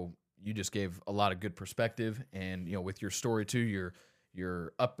Jordan, so you just gave a lot of good perspective, and you know, with your story too,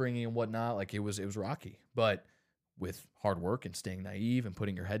 your upbringing and whatnot, like it was rocky, but with hard work and staying naive and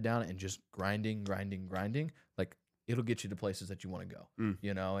putting your head down and just grinding, like it'll get you to places that you want to go,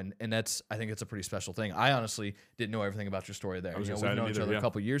 you know, and that's, I think it's a pretty special thing. I honestly didn't know everything about your story there. I was You know, gonna say, I we've known didn't each either, other yeah. a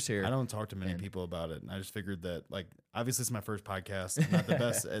couple years here. I don't talk to many And- people about it, and I just figured that, like, obviously it's my first podcast. I'm not the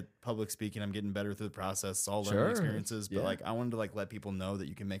best at public speaking. I'm getting better through the process. It's all learning Sure. experiences, but Yeah. like I wanted to like let people know that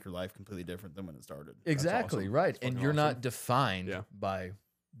you can make your life completely different than when it started. Exactly, awesome. right. That's And fucking you're awesome. not defined Yeah. by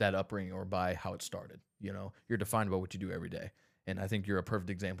that upbringing or by how it started. You know, you're defined by what you do every day. And I think you're a perfect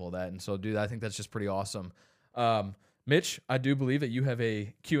example of that. And so, dude, I think that's just pretty awesome. Mitch, I do believe that you have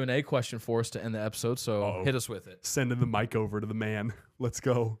a Q&A question for us to end the episode. So Uh-oh. hit us with it. Sending the mic over to the man. Let's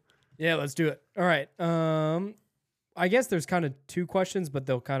go. Yeah, let's do it. All right. I guess there's kind of two questions, but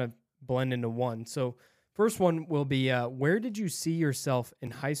they'll kind of blend into one. So first one will be, where did you see yourself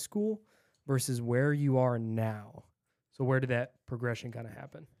in high school versus where you are now? So where did that progression kind of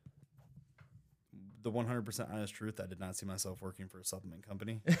happen? The 100% honest truth, I did not see myself working for a supplement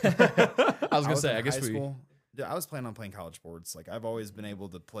company. I was going to say, in I guess high we. school, dude, I was planning on playing college sports. Like I've always been able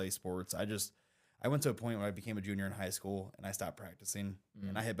to play sports. I went to a point where I became a junior in high school and I stopped practicing.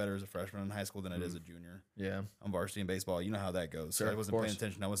 And I hit better as a freshman in high school than I did as a junior. Yeah. On varsity in baseball, you know how that goes. Sure, So I of wasn't paying course.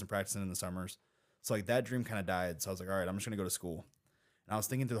 attention. I wasn't practicing in the summers. So like that dream kind of died. So I was like, all right, I'm just gonna go to school. And I was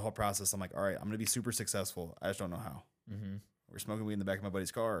thinking through the whole process. I'm like, all right, I'm gonna be super successful. I just don't know how. Mm-hmm. We're smoking weed in the back of my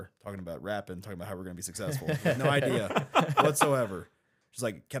buddy's car, talking about rapping, talking about how we're gonna be successful. No idea whatsoever. Just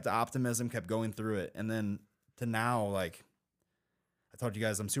like kept the optimism, kept going through it, and then to now, like I told you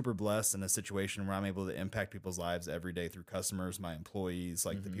guys, I'm super blessed in a situation where I'm able to impact people's lives every day through customers, my employees,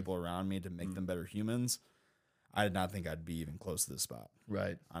 like the people around me, to make them better humans. I did not think I'd be even close to this spot,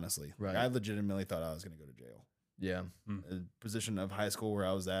 Right. honestly. Right. I legitimately thought I was going to go to jail. Yeah. A position of high school where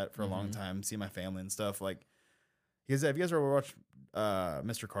I was at for a long time, see my family and stuff. Like, have you guys ever watched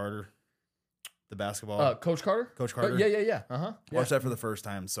Mr. Carter, the basketball? Coach Carter? Coach Carter? Yeah. Uh-huh. Yeah. Watched that for the first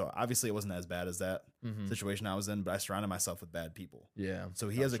time. So obviously it wasn't as bad as that Mhm. situation I was in, but I surrounded myself with bad people. Yeah. So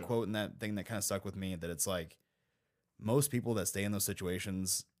he has a Gotcha. quote in that thing that kind of stuck with me, that it's like most people that stay in those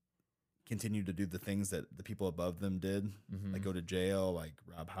situations continue to do the things that the people above them did, Mhm. like go to jail, like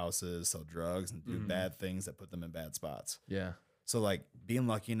rob houses, sell drugs, and do bad things that put them in bad spots. Yeah. So like being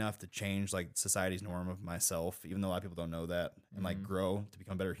lucky enough to change like society's norm of myself, even though a lot of people don't know that, and like grow to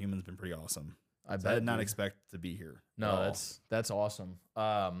become better humans, has been pretty awesome. I So bet. I did not dude. expect to be here. at No, all. that's awesome.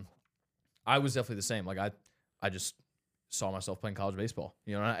 I was definitely the same. Like I just saw myself playing college baseball,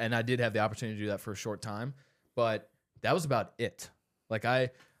 you know, and I did have the opportunity to do that for a short time, but that was about it. Like I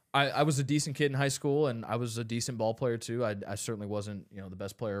was a decent kid in high school, and I was a decent ball player too. I certainly wasn't, you know, the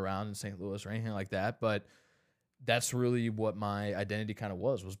best player around in St. Louis or anything like that, but that's really what my identity kind of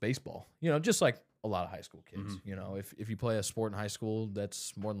was baseball. You know, just like a lot of high school kids. You know, if you play a sport in high school,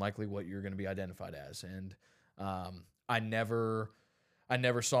 that's more than likely what you're going to be identified as. And I never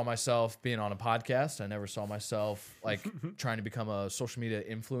saw myself being on a podcast. I never saw myself like trying to become a social media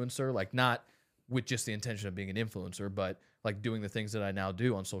influencer, like not with just the intention of being an influencer, but like doing the things that I now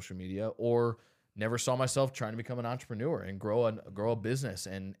do on social media, or never saw myself trying to become an entrepreneur and grow a business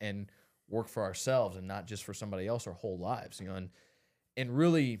and work for ourselves and not just for somebody else our whole lives, you know. And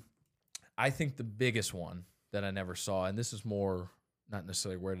really, I think the biggest one that I never saw, and this is more not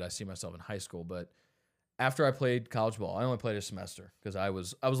necessarily where did I see myself in high school, but after I played college ball, I only played a semester because I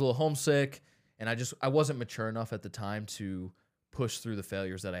was a little homesick, and I wasn't mature enough at the time to push through the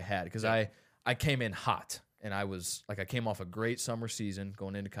failures that I had, because I came in hot, and I came off a great summer season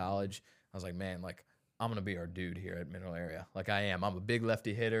going into college. I was like, man, like I'm going to be our dude here at Mineral Area. Like I am. I'm a big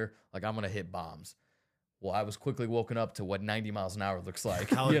lefty hitter. Like I'm going to hit bombs. Well, I was quickly woken up to what 90 miles an hour looks like.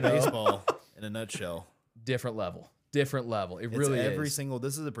 College you know? baseball in a nutshell. Different level. It It's really every is. single.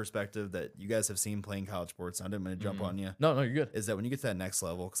 This is a perspective that you guys have seen playing college sports. I didn't mean to jump on you. No, you're good. Is that when you get to that next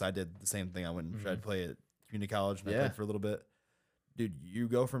level? Because I did the same thing. I went and tried to play at community college, and I Yeah. played for a little bit. Dude, you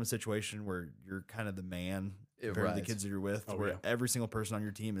go from a situation where you're kind of the man compared to the Right. kids that you're with, Oh, where yeah. every single person on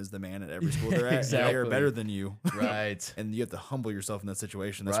your team is the man at every school they're at. And they are Exactly. better than you. Right. And you have to humble yourself in that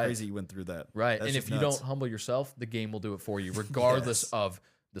situation. That's Right. crazy you went through that. Right. That's And just if you nuts. don't humble yourself, the game will do it for you, regardless Yes. of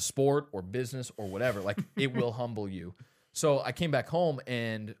the sport or business or whatever. Like, it will humble you. So I came back home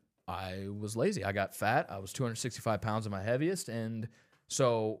and I was lazy. I got fat. I was 265 pounds at my heaviest. And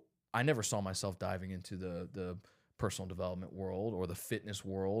so I never saw myself diving into the personal development world or the fitness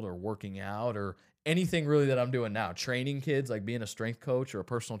world or working out or anything really that I'm doing now. Training kids, like being a strength coach or a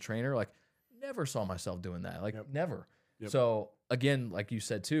personal trainer, like never saw myself doing that. Like never. Yep. So again, like you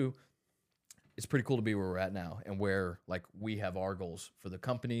said too, it's pretty cool to be where we're at now and where like we have our goals for the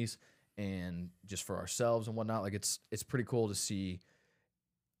companies and just for ourselves and whatnot. Like it's pretty cool to see,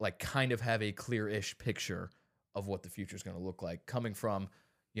 like, kind of have a clear-ish picture of what the future is going to look like, coming from,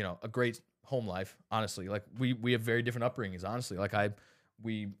 you know, a great home life. Honestly, like we have very different upbringings. Honestly, like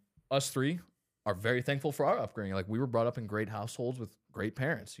us three are very thankful for our upbringing. Like we were brought up in great households with great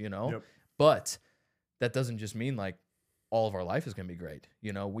parents, you know. Yep. But that doesn't just mean like all of our life is going to be great.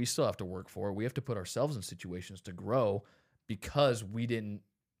 You know, we still have to work for it. We have to put ourselves in situations to grow because we didn't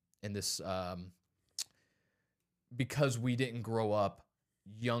in this because we didn't grow up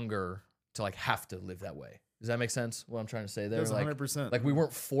younger to like have to live that way. Does that make sense? What I'm trying to say there? That's Like, 100%. like we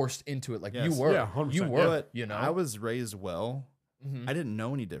weren't forced into it. Like you Yes. were. Yeah, 100%. You were. But You know. I was raised well. Mhm. I didn't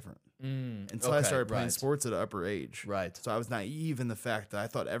know any different until I Okay, started playing right. sports at an upper age. Right. So I was naive in the fact that I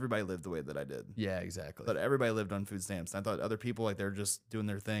thought everybody lived the way that I did. Yeah, exactly. I thought everybody lived on food stamps. And I thought other people, like, they're just doing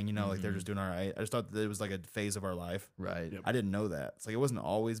their thing, you know, like they're just doing all right. I just thought that it was like a phase of our life. Right. Yep. I didn't know that. It's like it wasn't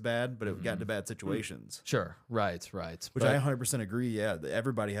always bad, but it got into bad situations. Sure. Right. Right. Which But- I 100% agree. Yeah, that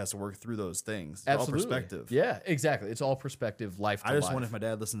everybody has to work through those things. It's all absolutely. perspective. Yeah, exactly. It's all perspective, life to I just life. wonder if my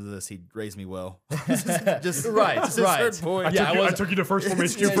dad listened to this, he'd raise me well. Right, just at a right. certain point. Yeah, I took you to first form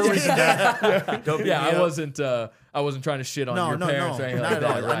HQ for a reason, Dad. Don't beat Yeah, me I up. wasn't trying to shit on No, your no, parents no, or anything not like at all.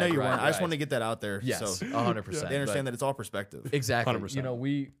 that. I know Right, you right, weren't. I just right. want to get that out there. Yes, So 100%. they understand but- that it's all perspective. Exactly. 100%. You know,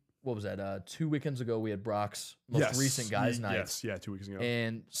 what was that? 2 weekends ago, we had Brock's most recent guys' night. Yes, yeah, 2 weeks ago.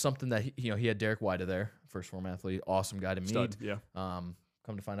 And something that he had Derek White there, first form athlete, awesome guy to meet. Stud, yeah.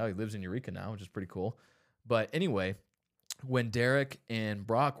 Come to find out, he lives in Eureka now, which is pretty cool. But anyway, when Derek and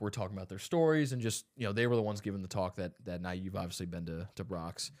Brock were talking about their stories and just, you know, they were the ones giving the talk that night. You've obviously been to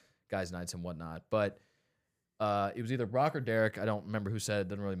Brock's guys' nights and whatnot. But it was either Brock or Derek. I don't remember who said it.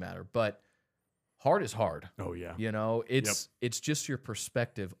 Doesn't really matter. But hard is hard. Oh yeah. You know, it's just your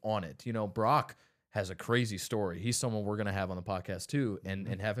perspective on it. You know, Brock has a crazy story. He's someone we're gonna have on the podcast too, and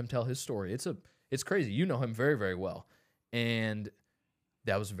have him tell his story. It's crazy. You know him very, very well, and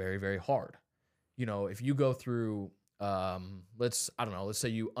that was very, very hard. You know, if you go through, let's say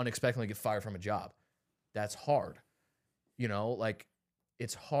you unexpectedly get fired from a job, that's hard. You know, like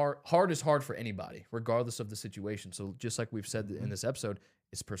it's hard. Hard is hard for anybody, regardless of the situation. So just like we've said in this episode,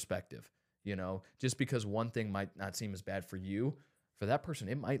 it's perspective. You know, just because one thing might not seem as bad for you, for that person,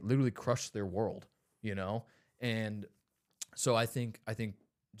 it might literally crush their world, you know? And so I think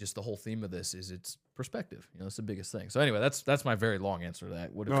just the whole theme of this is it's perspective. You know, it's the biggest thing. So anyway, that's my very long answer to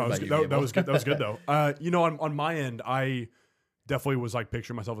that. What No, about that was, you, that, that Gable? was good. That was good though. You know, on my end, I definitely was like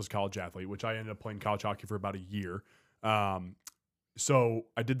picturing myself as a college athlete, which I ended up playing college hockey for about a year. So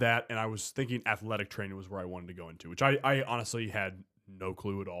I did that, and I was thinking athletic training was where I wanted to go into, which I honestly had no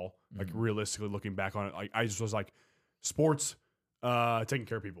clue at all. Like realistically looking back on it, like I just was like, sports, taking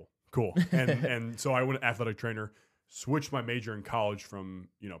care of people, cool. And so I went to athletic trainer, switched my major in college from,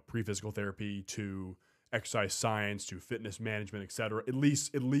 you know, pre-physical therapy to exercise science to fitness management, et cetera. At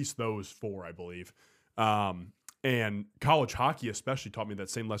least those four, I believe. And college hockey especially taught me that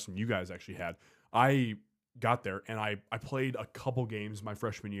same lesson you guys actually had. I got there and I played a couple games my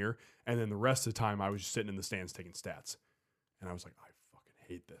freshman year, and then the rest of the time I was just sitting in the stands taking stats. And I was like, I fucking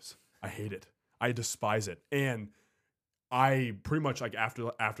hate this. I hate it. I despise it. And I pretty much like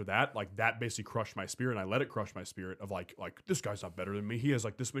after that, like that basically crushed my spirit, and I let it crush my spirit of like this guy's not better than me. He has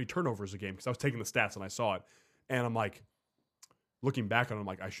like this many turnovers a game, because I was taking the stats and I saw it, and I'm like, looking back on it, I'm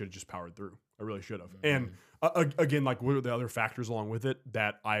like, I should have just powered through. I really should have. And again, like what are the other factors along with it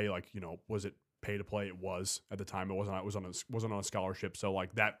that I like, you know, was it pay to play? It was at the time. It wasn't on a scholarship, so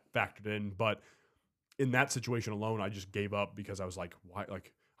like that factored in. But in that situation alone, I just gave up because I was like, why?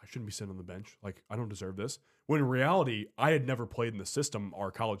 Like, I shouldn't be sitting on the bench. Like, I don't deserve this. When in reality, I had never played in the system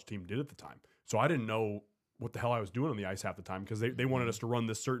our college team did at the time. So I didn't know what the hell I was doing on the ice half the time, because they wanted us to run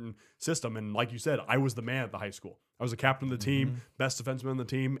this certain system. And like you said, I was the man at the high school. I was the captain of the team, best defenseman on the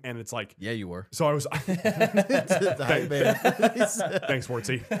team. And it's like, Yeah, you were. so I was, The hype man. thanks,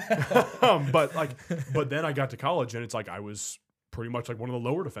 Wurtzy. but then I got to college, and it's like I was pretty much like one of the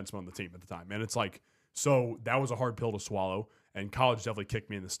lower defensemen on the team at the time. And it's like, So that was a hard pill to swallow, and college definitely kicked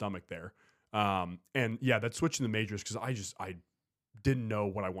me in the stomach there. And yeah, that switching the majors because I didn't know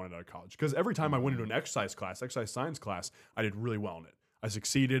what I wanted out of college. Because every time I went into an exercise science class, I did really well in it. I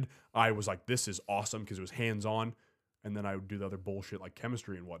succeeded. I was like, this is awesome because it was hands-on. And then I would do the other bullshit like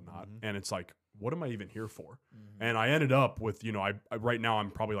chemistry and whatnot. And it's like, what am I even here for? And I ended up with, I right now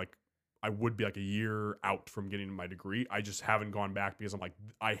I'm probably like, I would be like a year out from getting my degree. I just haven't gone back because I'm like,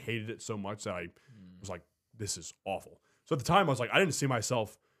 I hated it so much that I was like, this is awful. So at the time I was like, I didn't see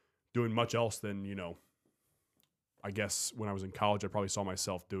myself doing much else than, I guess when I was in college, I probably saw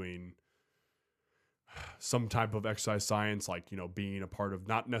myself doing some type of exercise science, like, being a part of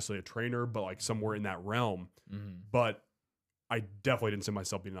not necessarily a trainer, but like somewhere in that realm. But I definitely didn't see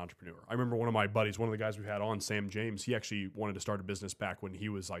myself being an entrepreneur. I remember one of my buddies, one of the guys we had on, Sam James, he actually wanted to start a business back when he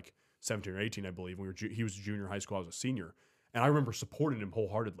was like 17 or 18, I believe. He was a junior in high school, I was a senior. And I remember supporting him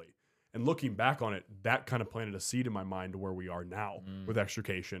wholeheartedly. And looking back on it, that kind of planted a seed in my mind to where we are now with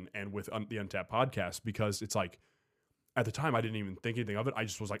Extrication and with the Untapped podcast, because it's like, at the time, I didn't even think anything of it. I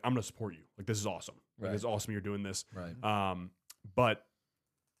just was like, I'm going to support you. Like, this is awesome. Like, it's awesome you're doing this. Right. But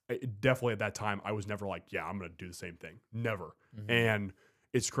definitely at that time, I was never like, yeah, I'm going to do the same thing. Never. And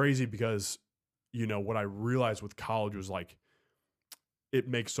it's crazy because, what I realized with college was like, it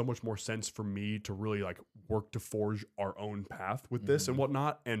makes so much more sense for me to really like work to forge our own path with this and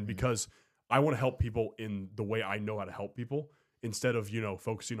whatnot. And because I want to help people in the way I know how to help people instead of,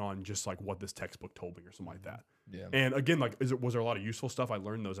 focusing on just like what this textbook told me or something like that. Yeah. And again, like, was there a lot of useful stuff I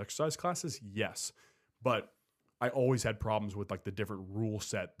learned in those exercise classes? Yes. But I always had problems with like the different rule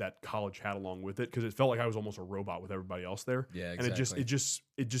set that college had along with it, because it felt like I was almost a robot with everybody else there. Yeah, exactly. And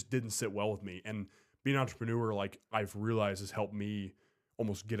it just didn't sit well with me. And being an entrepreneur, like I've realized, has helped me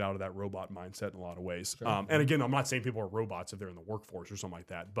almost get out of that robot mindset in a lot of ways. Sure. And again, I'm not saying people are robots if they're in the workforce or something like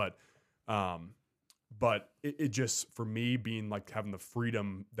that, but it just, for me, being like having the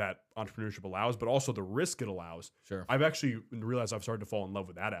freedom that entrepreneurship allows, but also the risk it allows. Sure. I've actually realized I've started to fall in love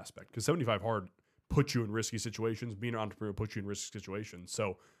with that aspect, because 75 Hard puts you in risky situations. Being an entrepreneur puts you in risky situations.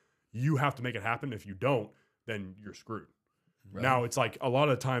 So you have to make it happen. If you don't, then you're screwed. Right. Now it's like a lot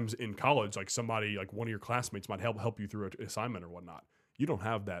of times in college, like somebody, like one of your classmates might help you through an assignment or whatnot. You don't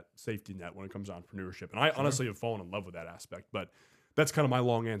have that safety net when it comes to entrepreneurship. And I honestly have fallen in love with that aspect, but that's kind of my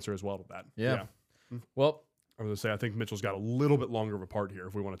long answer as well to that. Yeah. Well, I was going to say, I think Mitchell's got a little bit longer of a part here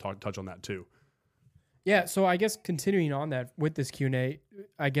if we want to touch on that too. Yeah, so I guess continuing on that with this Q&A,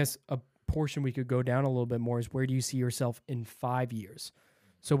 I guess a portion we could go down a little bit more is, where do you see yourself in 5 years?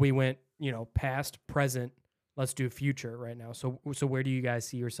 So we went, past, present, let's do future right now. So where do you guys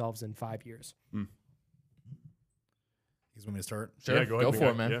see yourselves in 5 years? You guys want me to start? sure. Yeah, go ahead. Go for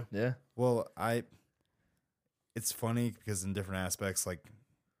it, man. Yeah. Well, it's funny because in different aspects, like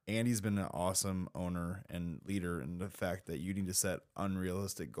Andy's been an awesome owner and leader in the fact that you need to set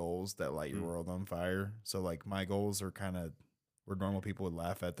unrealistic goals that light your world on fire. So like my goals are kind of where normal people would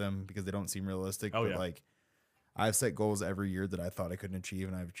laugh at them because they don't seem realistic. But like I've set goals every year that I thought I couldn't achieve,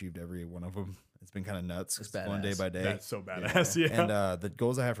 and I've achieved every one of them. It's been kind of nuts. It's going day by day. That's so badass. Yeah. And the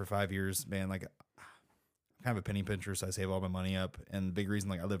goals I have for 5 years, man, like I'm kind of a penny pincher, so I save all my money up. And the big reason,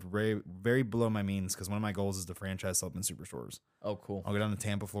 like I live very, very below my means, because one of my goals is to franchise Supplement Superstores. Oh, cool. I'll go down to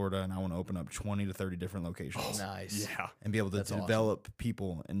Tampa, Florida, and I want to open up 20 to 30 different locations. Oh, nice. Yeah. And be able to That's develop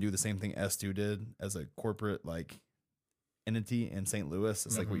people and do the same thing S2 did as a corporate like entity in St. Louis.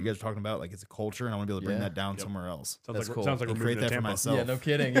 It's like what you guys are talking about. Like it's a culture, and I want to be able to bring that down somewhere else. Sounds like cool. sounds like we're And moving create to that for Tampa. myself. Yeah, no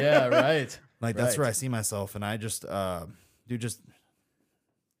kidding. Yeah, right. Like that's where I see myself, and I just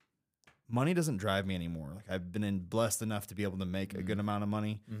money doesn't drive me anymore. Like I've been blessed enough to be able to make a good amount of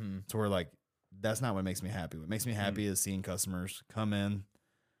money to where like that's not what makes me happy. What makes me happy is seeing customers come in,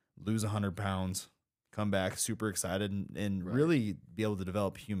 lose 100 pounds, come back super excited, and really be able to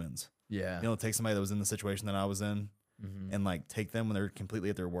develop humans. Yeah. Take somebody that was in the situation that I was in and like take them when they're completely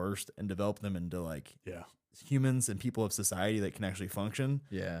at their worst and develop them into like humans and people of society that can actually function.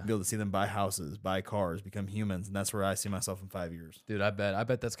 Yeah. Be able to see them buy houses, buy cars, become humans. And that's where I see myself in 5 years. Dude, I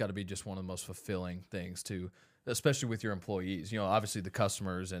bet that's got to be just one of the most fulfilling things too, especially with your employees. Obviously the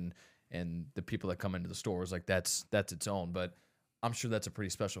customers and the people that come into the stores, like that's its own, but I'm sure that's a pretty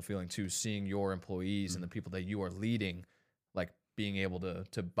special feeling too, seeing your employees and the people that you are leading, like being able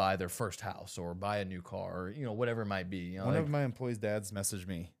to buy their first house or buy a new car or, whatever it might be. One of my employees' dads messaged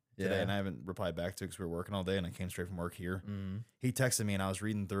me today, Yeah. and I haven't replied back to it because we were working all day, and I came straight from work here. Mm-hmm. He texted me, and I was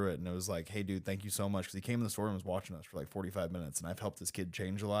reading through it, and it was like, "Hey, dude, thank you so much," because he came in the store and was watching us for like 45 minutes, and I've helped this kid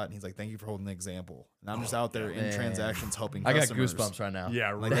change a lot, and he's like, "Thank you for holding the example." And I'm just out there in man. transactions helping I got customers. goosebumps right now.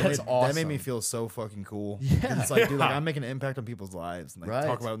 Yeah, Like right. That's that made me awesome. feel so fucking cool. Yeah. It's like, dude, like I'm making an impact on people's lives, and they Right.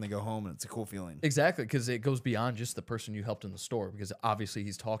 talk about it when they go home, and it's a cool feeling. Exactly, because it goes beyond just the person you helped in the store. Because obviously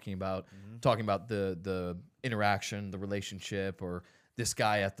he's talking about the interaction, the relationship, or this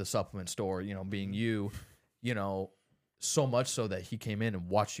guy at the supplement store, being you, so much so that he came in and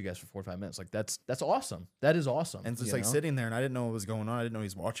watched you guys for 45 minutes. Like that's awesome. That is awesome. And it's just you like know? sitting there, and I didn't know what was going on. I didn't know he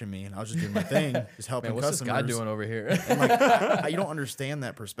was watching me, and I was just doing my thing, just helping Man, what's this customers. guy doing over here? And like, you don't understand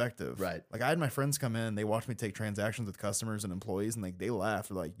that perspective, Right. Like I had my friends come in, and they watched me take transactions with customers and employees, and like they laughed.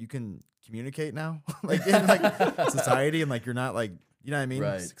 They're like, "You can communicate now, like in like society, and like you're not like." You know what I mean?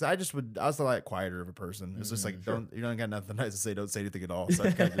 Right. Because I was a lot quieter of a person. It's just like, you don't got nothing nice to say. Don't say anything at all. So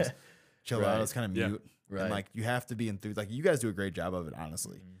I kind of just chill Right. out. I was kind of Yeah. mute. Right. And like, you have to be enthused. Like, you guys do a great job of it,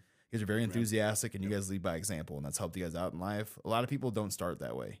 honestly. You guys are very enthusiastic, and you guys lead by example, and that's helped you guys out in life. A lot of people don't start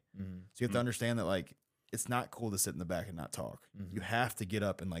that way. So you have to understand that, like, it's not cool to sit in the back and not talk. You have to get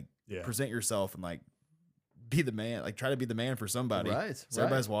up and, like, Yeah. present yourself and, like, be the man. Like, try to be the man for somebody. Right, So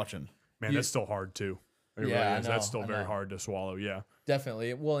everybody's watching. Man, that's still hard too. It Yeah, I really is. That's know, still I very know. hard to swallow. Yeah.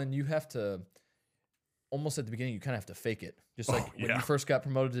 Definitely. Well, and you have to almost at the beginning, you kind of have to fake it. Just like when yeah. you first got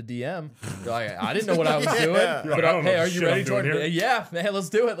promoted to DM, you're like, I didn't know what I was doing. Yeah. You're like, But I don't know hey, the are you shit ready I'm to doing join? here. Yeah, man, let's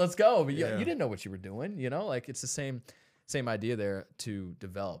do it. Let's go. But Yeah. you didn't know what you were doing. Like it's the same idea there to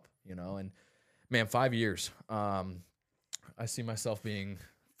develop. And man, 5 years. I see myself being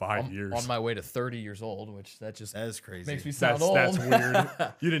 5 years. on my way to 30 years old, which that just That is crazy. makes me sound that's old. weird.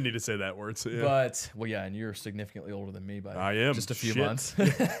 You didn't need to say that word. So yeah. But well, yeah, and you're significantly older than me by I am. just a few Shit. months.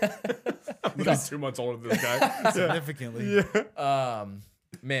 I'm like 2 months older than this guy. Significantly.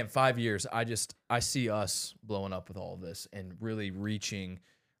 Man, 5 years. I see us blowing up with all of this and really reaching,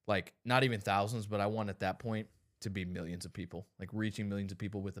 like, not even thousands, but I want at that point to be millions of people, like reaching millions of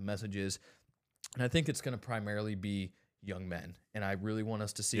people with the messages. And I think it's going to primarily be young men. And I really want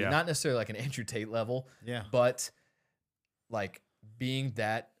us to see, Yeah. not necessarily like an Andrew Tate level, Yeah. but like being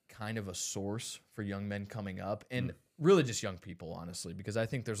that kind of a source for young men coming up and really just young people, honestly, because I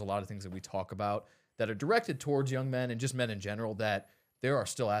think there's a lot of things that we talk about that are directed towards young men and just men in general that there are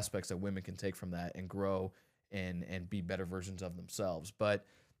still aspects that women can take from that and grow and be better versions of themselves. But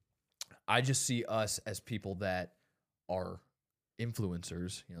I just see us as people that are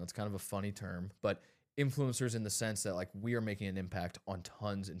influencers. It's kind of a funny term, but influencers in the sense that like we are making an impact on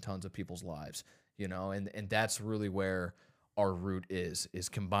tons and tons of people's lives, and that's really where our root is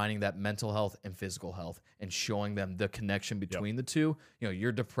combining that mental health and physical health and showing them the connection between the two.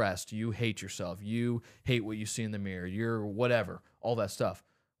 You're depressed, you hate yourself, you hate what you see in the mirror, you're whatever, all that stuff.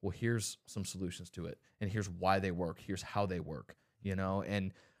 Well, here's some solutions to it, and here's why they work, here's how they work,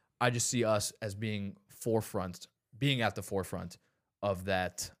 and I just see us as being at the forefront of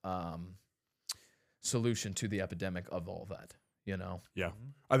that solution to the epidemic of all that, Yeah.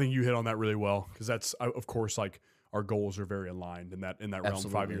 I think you hit on that really well because that's, of course, like our goals are very aligned in that realm 5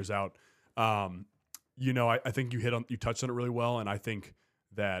 Absolutely. years out. I think you touched on it really well. And I think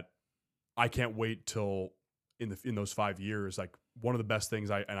that I can't wait till in those 5 years, like one of the best things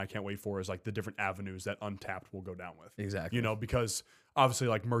I can't wait for is like the different avenues that Untapped will go down with. Exactly. Because obviously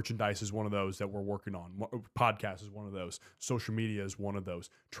like merchandise is one of those that we're working on. Podcast is one of those. Social media is one of those.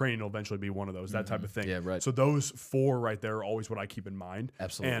 Training will eventually be one of those, that type of thing. Yeah, right. So those 4 right there are always what I keep in mind.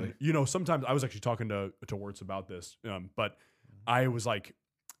 Absolutely. And, sometimes I was actually talking to Wurtz about this, but I was like,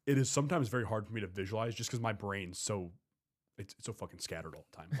 it is sometimes very hard for me to visualize just because my brain's it's so fucking scattered all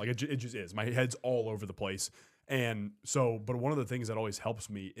the time. Like it just is. My head's all over the place. And so, but one of the things that always helps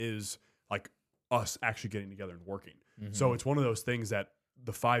me is like us actually getting together and working. So it's one of those things that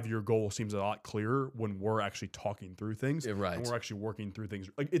the 5-year goal seems a lot clearer when we're actually talking through things. Yeah, right. And we're actually working through things.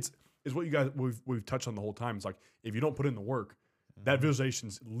 Like it's what you guys we've touched on the whole time. It's like if you don't put in the work, that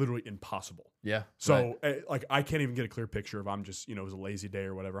visualization's literally impossible. Yeah. So like I can't even get a clear picture if I'm just, it was a lazy day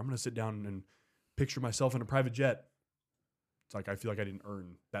or whatever. I'm going to sit down and picture myself in a private jet. It's like I feel like I didn't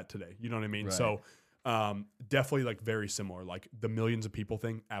earn that today. You know what I mean? Right. So definitely like very similar. Like the millions of people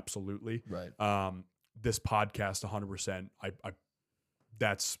thing, absolutely. Right. This podcast, 100%. I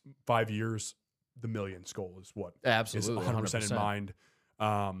that's 5 years. The millions goal is what Absolutely. is 100% in mind.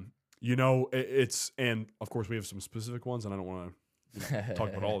 It's and of course we have some specific ones, and I don't want to talk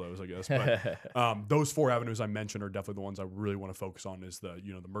about all those, I guess. But those 4 avenues I mentioned are definitely the ones I really want to focus on. Is the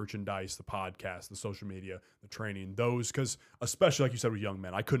the merchandise, the podcast, the social media, the training. Those because especially like you said with young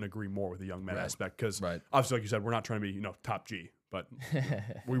men, I couldn't agree more with the young men aspect because Right. obviously like you said, we're not trying to be top G. but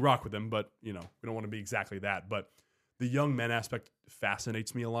we rock with him. But you know, we don't want to be exactly that. But the young men aspect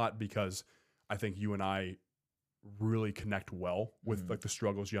fascinates me a lot because I think you and I really connect well with like the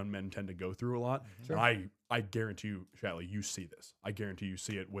struggles young men tend to go through a lot. Sure. And I guarantee you, Shatley, you see this. I guarantee you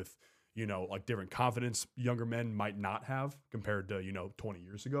see it with, you know, like different confidence younger men might not have compared to, you know, 20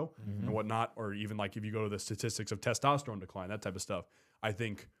 years ago and whatnot. Or even like if you go to the statistics of testosterone decline, that type of stuff. I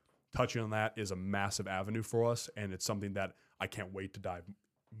think touching on that is a massive avenue for us. And it's something that I can't wait to dive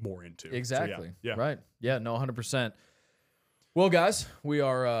more into. Exactly. So, yeah. Right. Yeah, no, 100%. Well, guys, we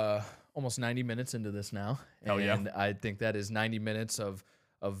are almost 90 minutes into this now. Hell yeah. And I think that is 90 minutes of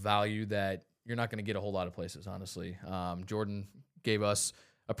value that you're not going to get a whole lot of places, honestly. Jordan gave us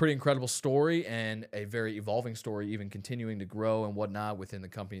a pretty incredible story and a very evolving story, even continuing to grow and whatnot within the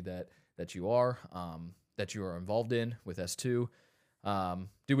company that you are involved in with S2.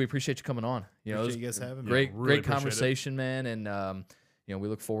 Dude, we appreciate you coming on. You know, Appreciate you guys having me. great really conversation, man. And you know, we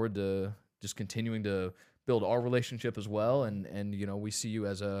look forward to just continuing to build our relationship as well. And you know, we see you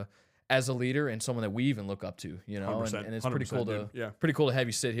as a leader and someone that we even look up to. You know, and it's pretty cool to have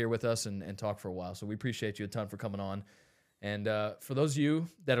you sit here with us and talk for a while. So we appreciate you a ton for coming on. And for those of you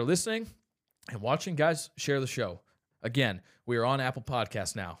that are listening and watching, guys, share the show. Again, we are on Apple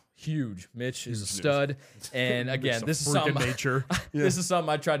Podcasts now. Huge. Mitch is a stud. And again, this is something this is something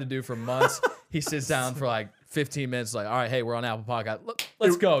I tried to do for months. He sits down for like 15 minutes, like, all right, hey, we're on Apple Podcast.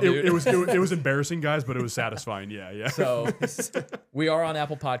 Let's go, dude. It was embarrassing, guys, but it was satisfying. Yeah. So we are on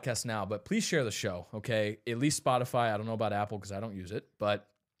Apple Podcasts now, but please share the show, okay? At least Spotify. I don't know about Apple because I don't use it, but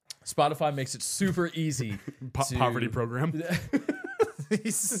Spotify makes it super easy. Poverty program.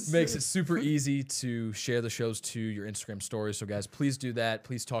 Makes it super easy to share the shows to your Instagram stories. So, guys, please do that.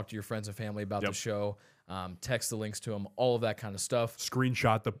 Please talk to your friends and family about the show. Text the links to them, all of that kind of stuff.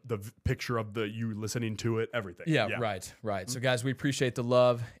 Screenshot the picture of you listening to it, everything. Yeah. Right. So, guys, we appreciate the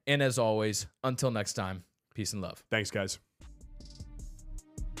love. And as always, until next time, peace and love. Thanks, guys.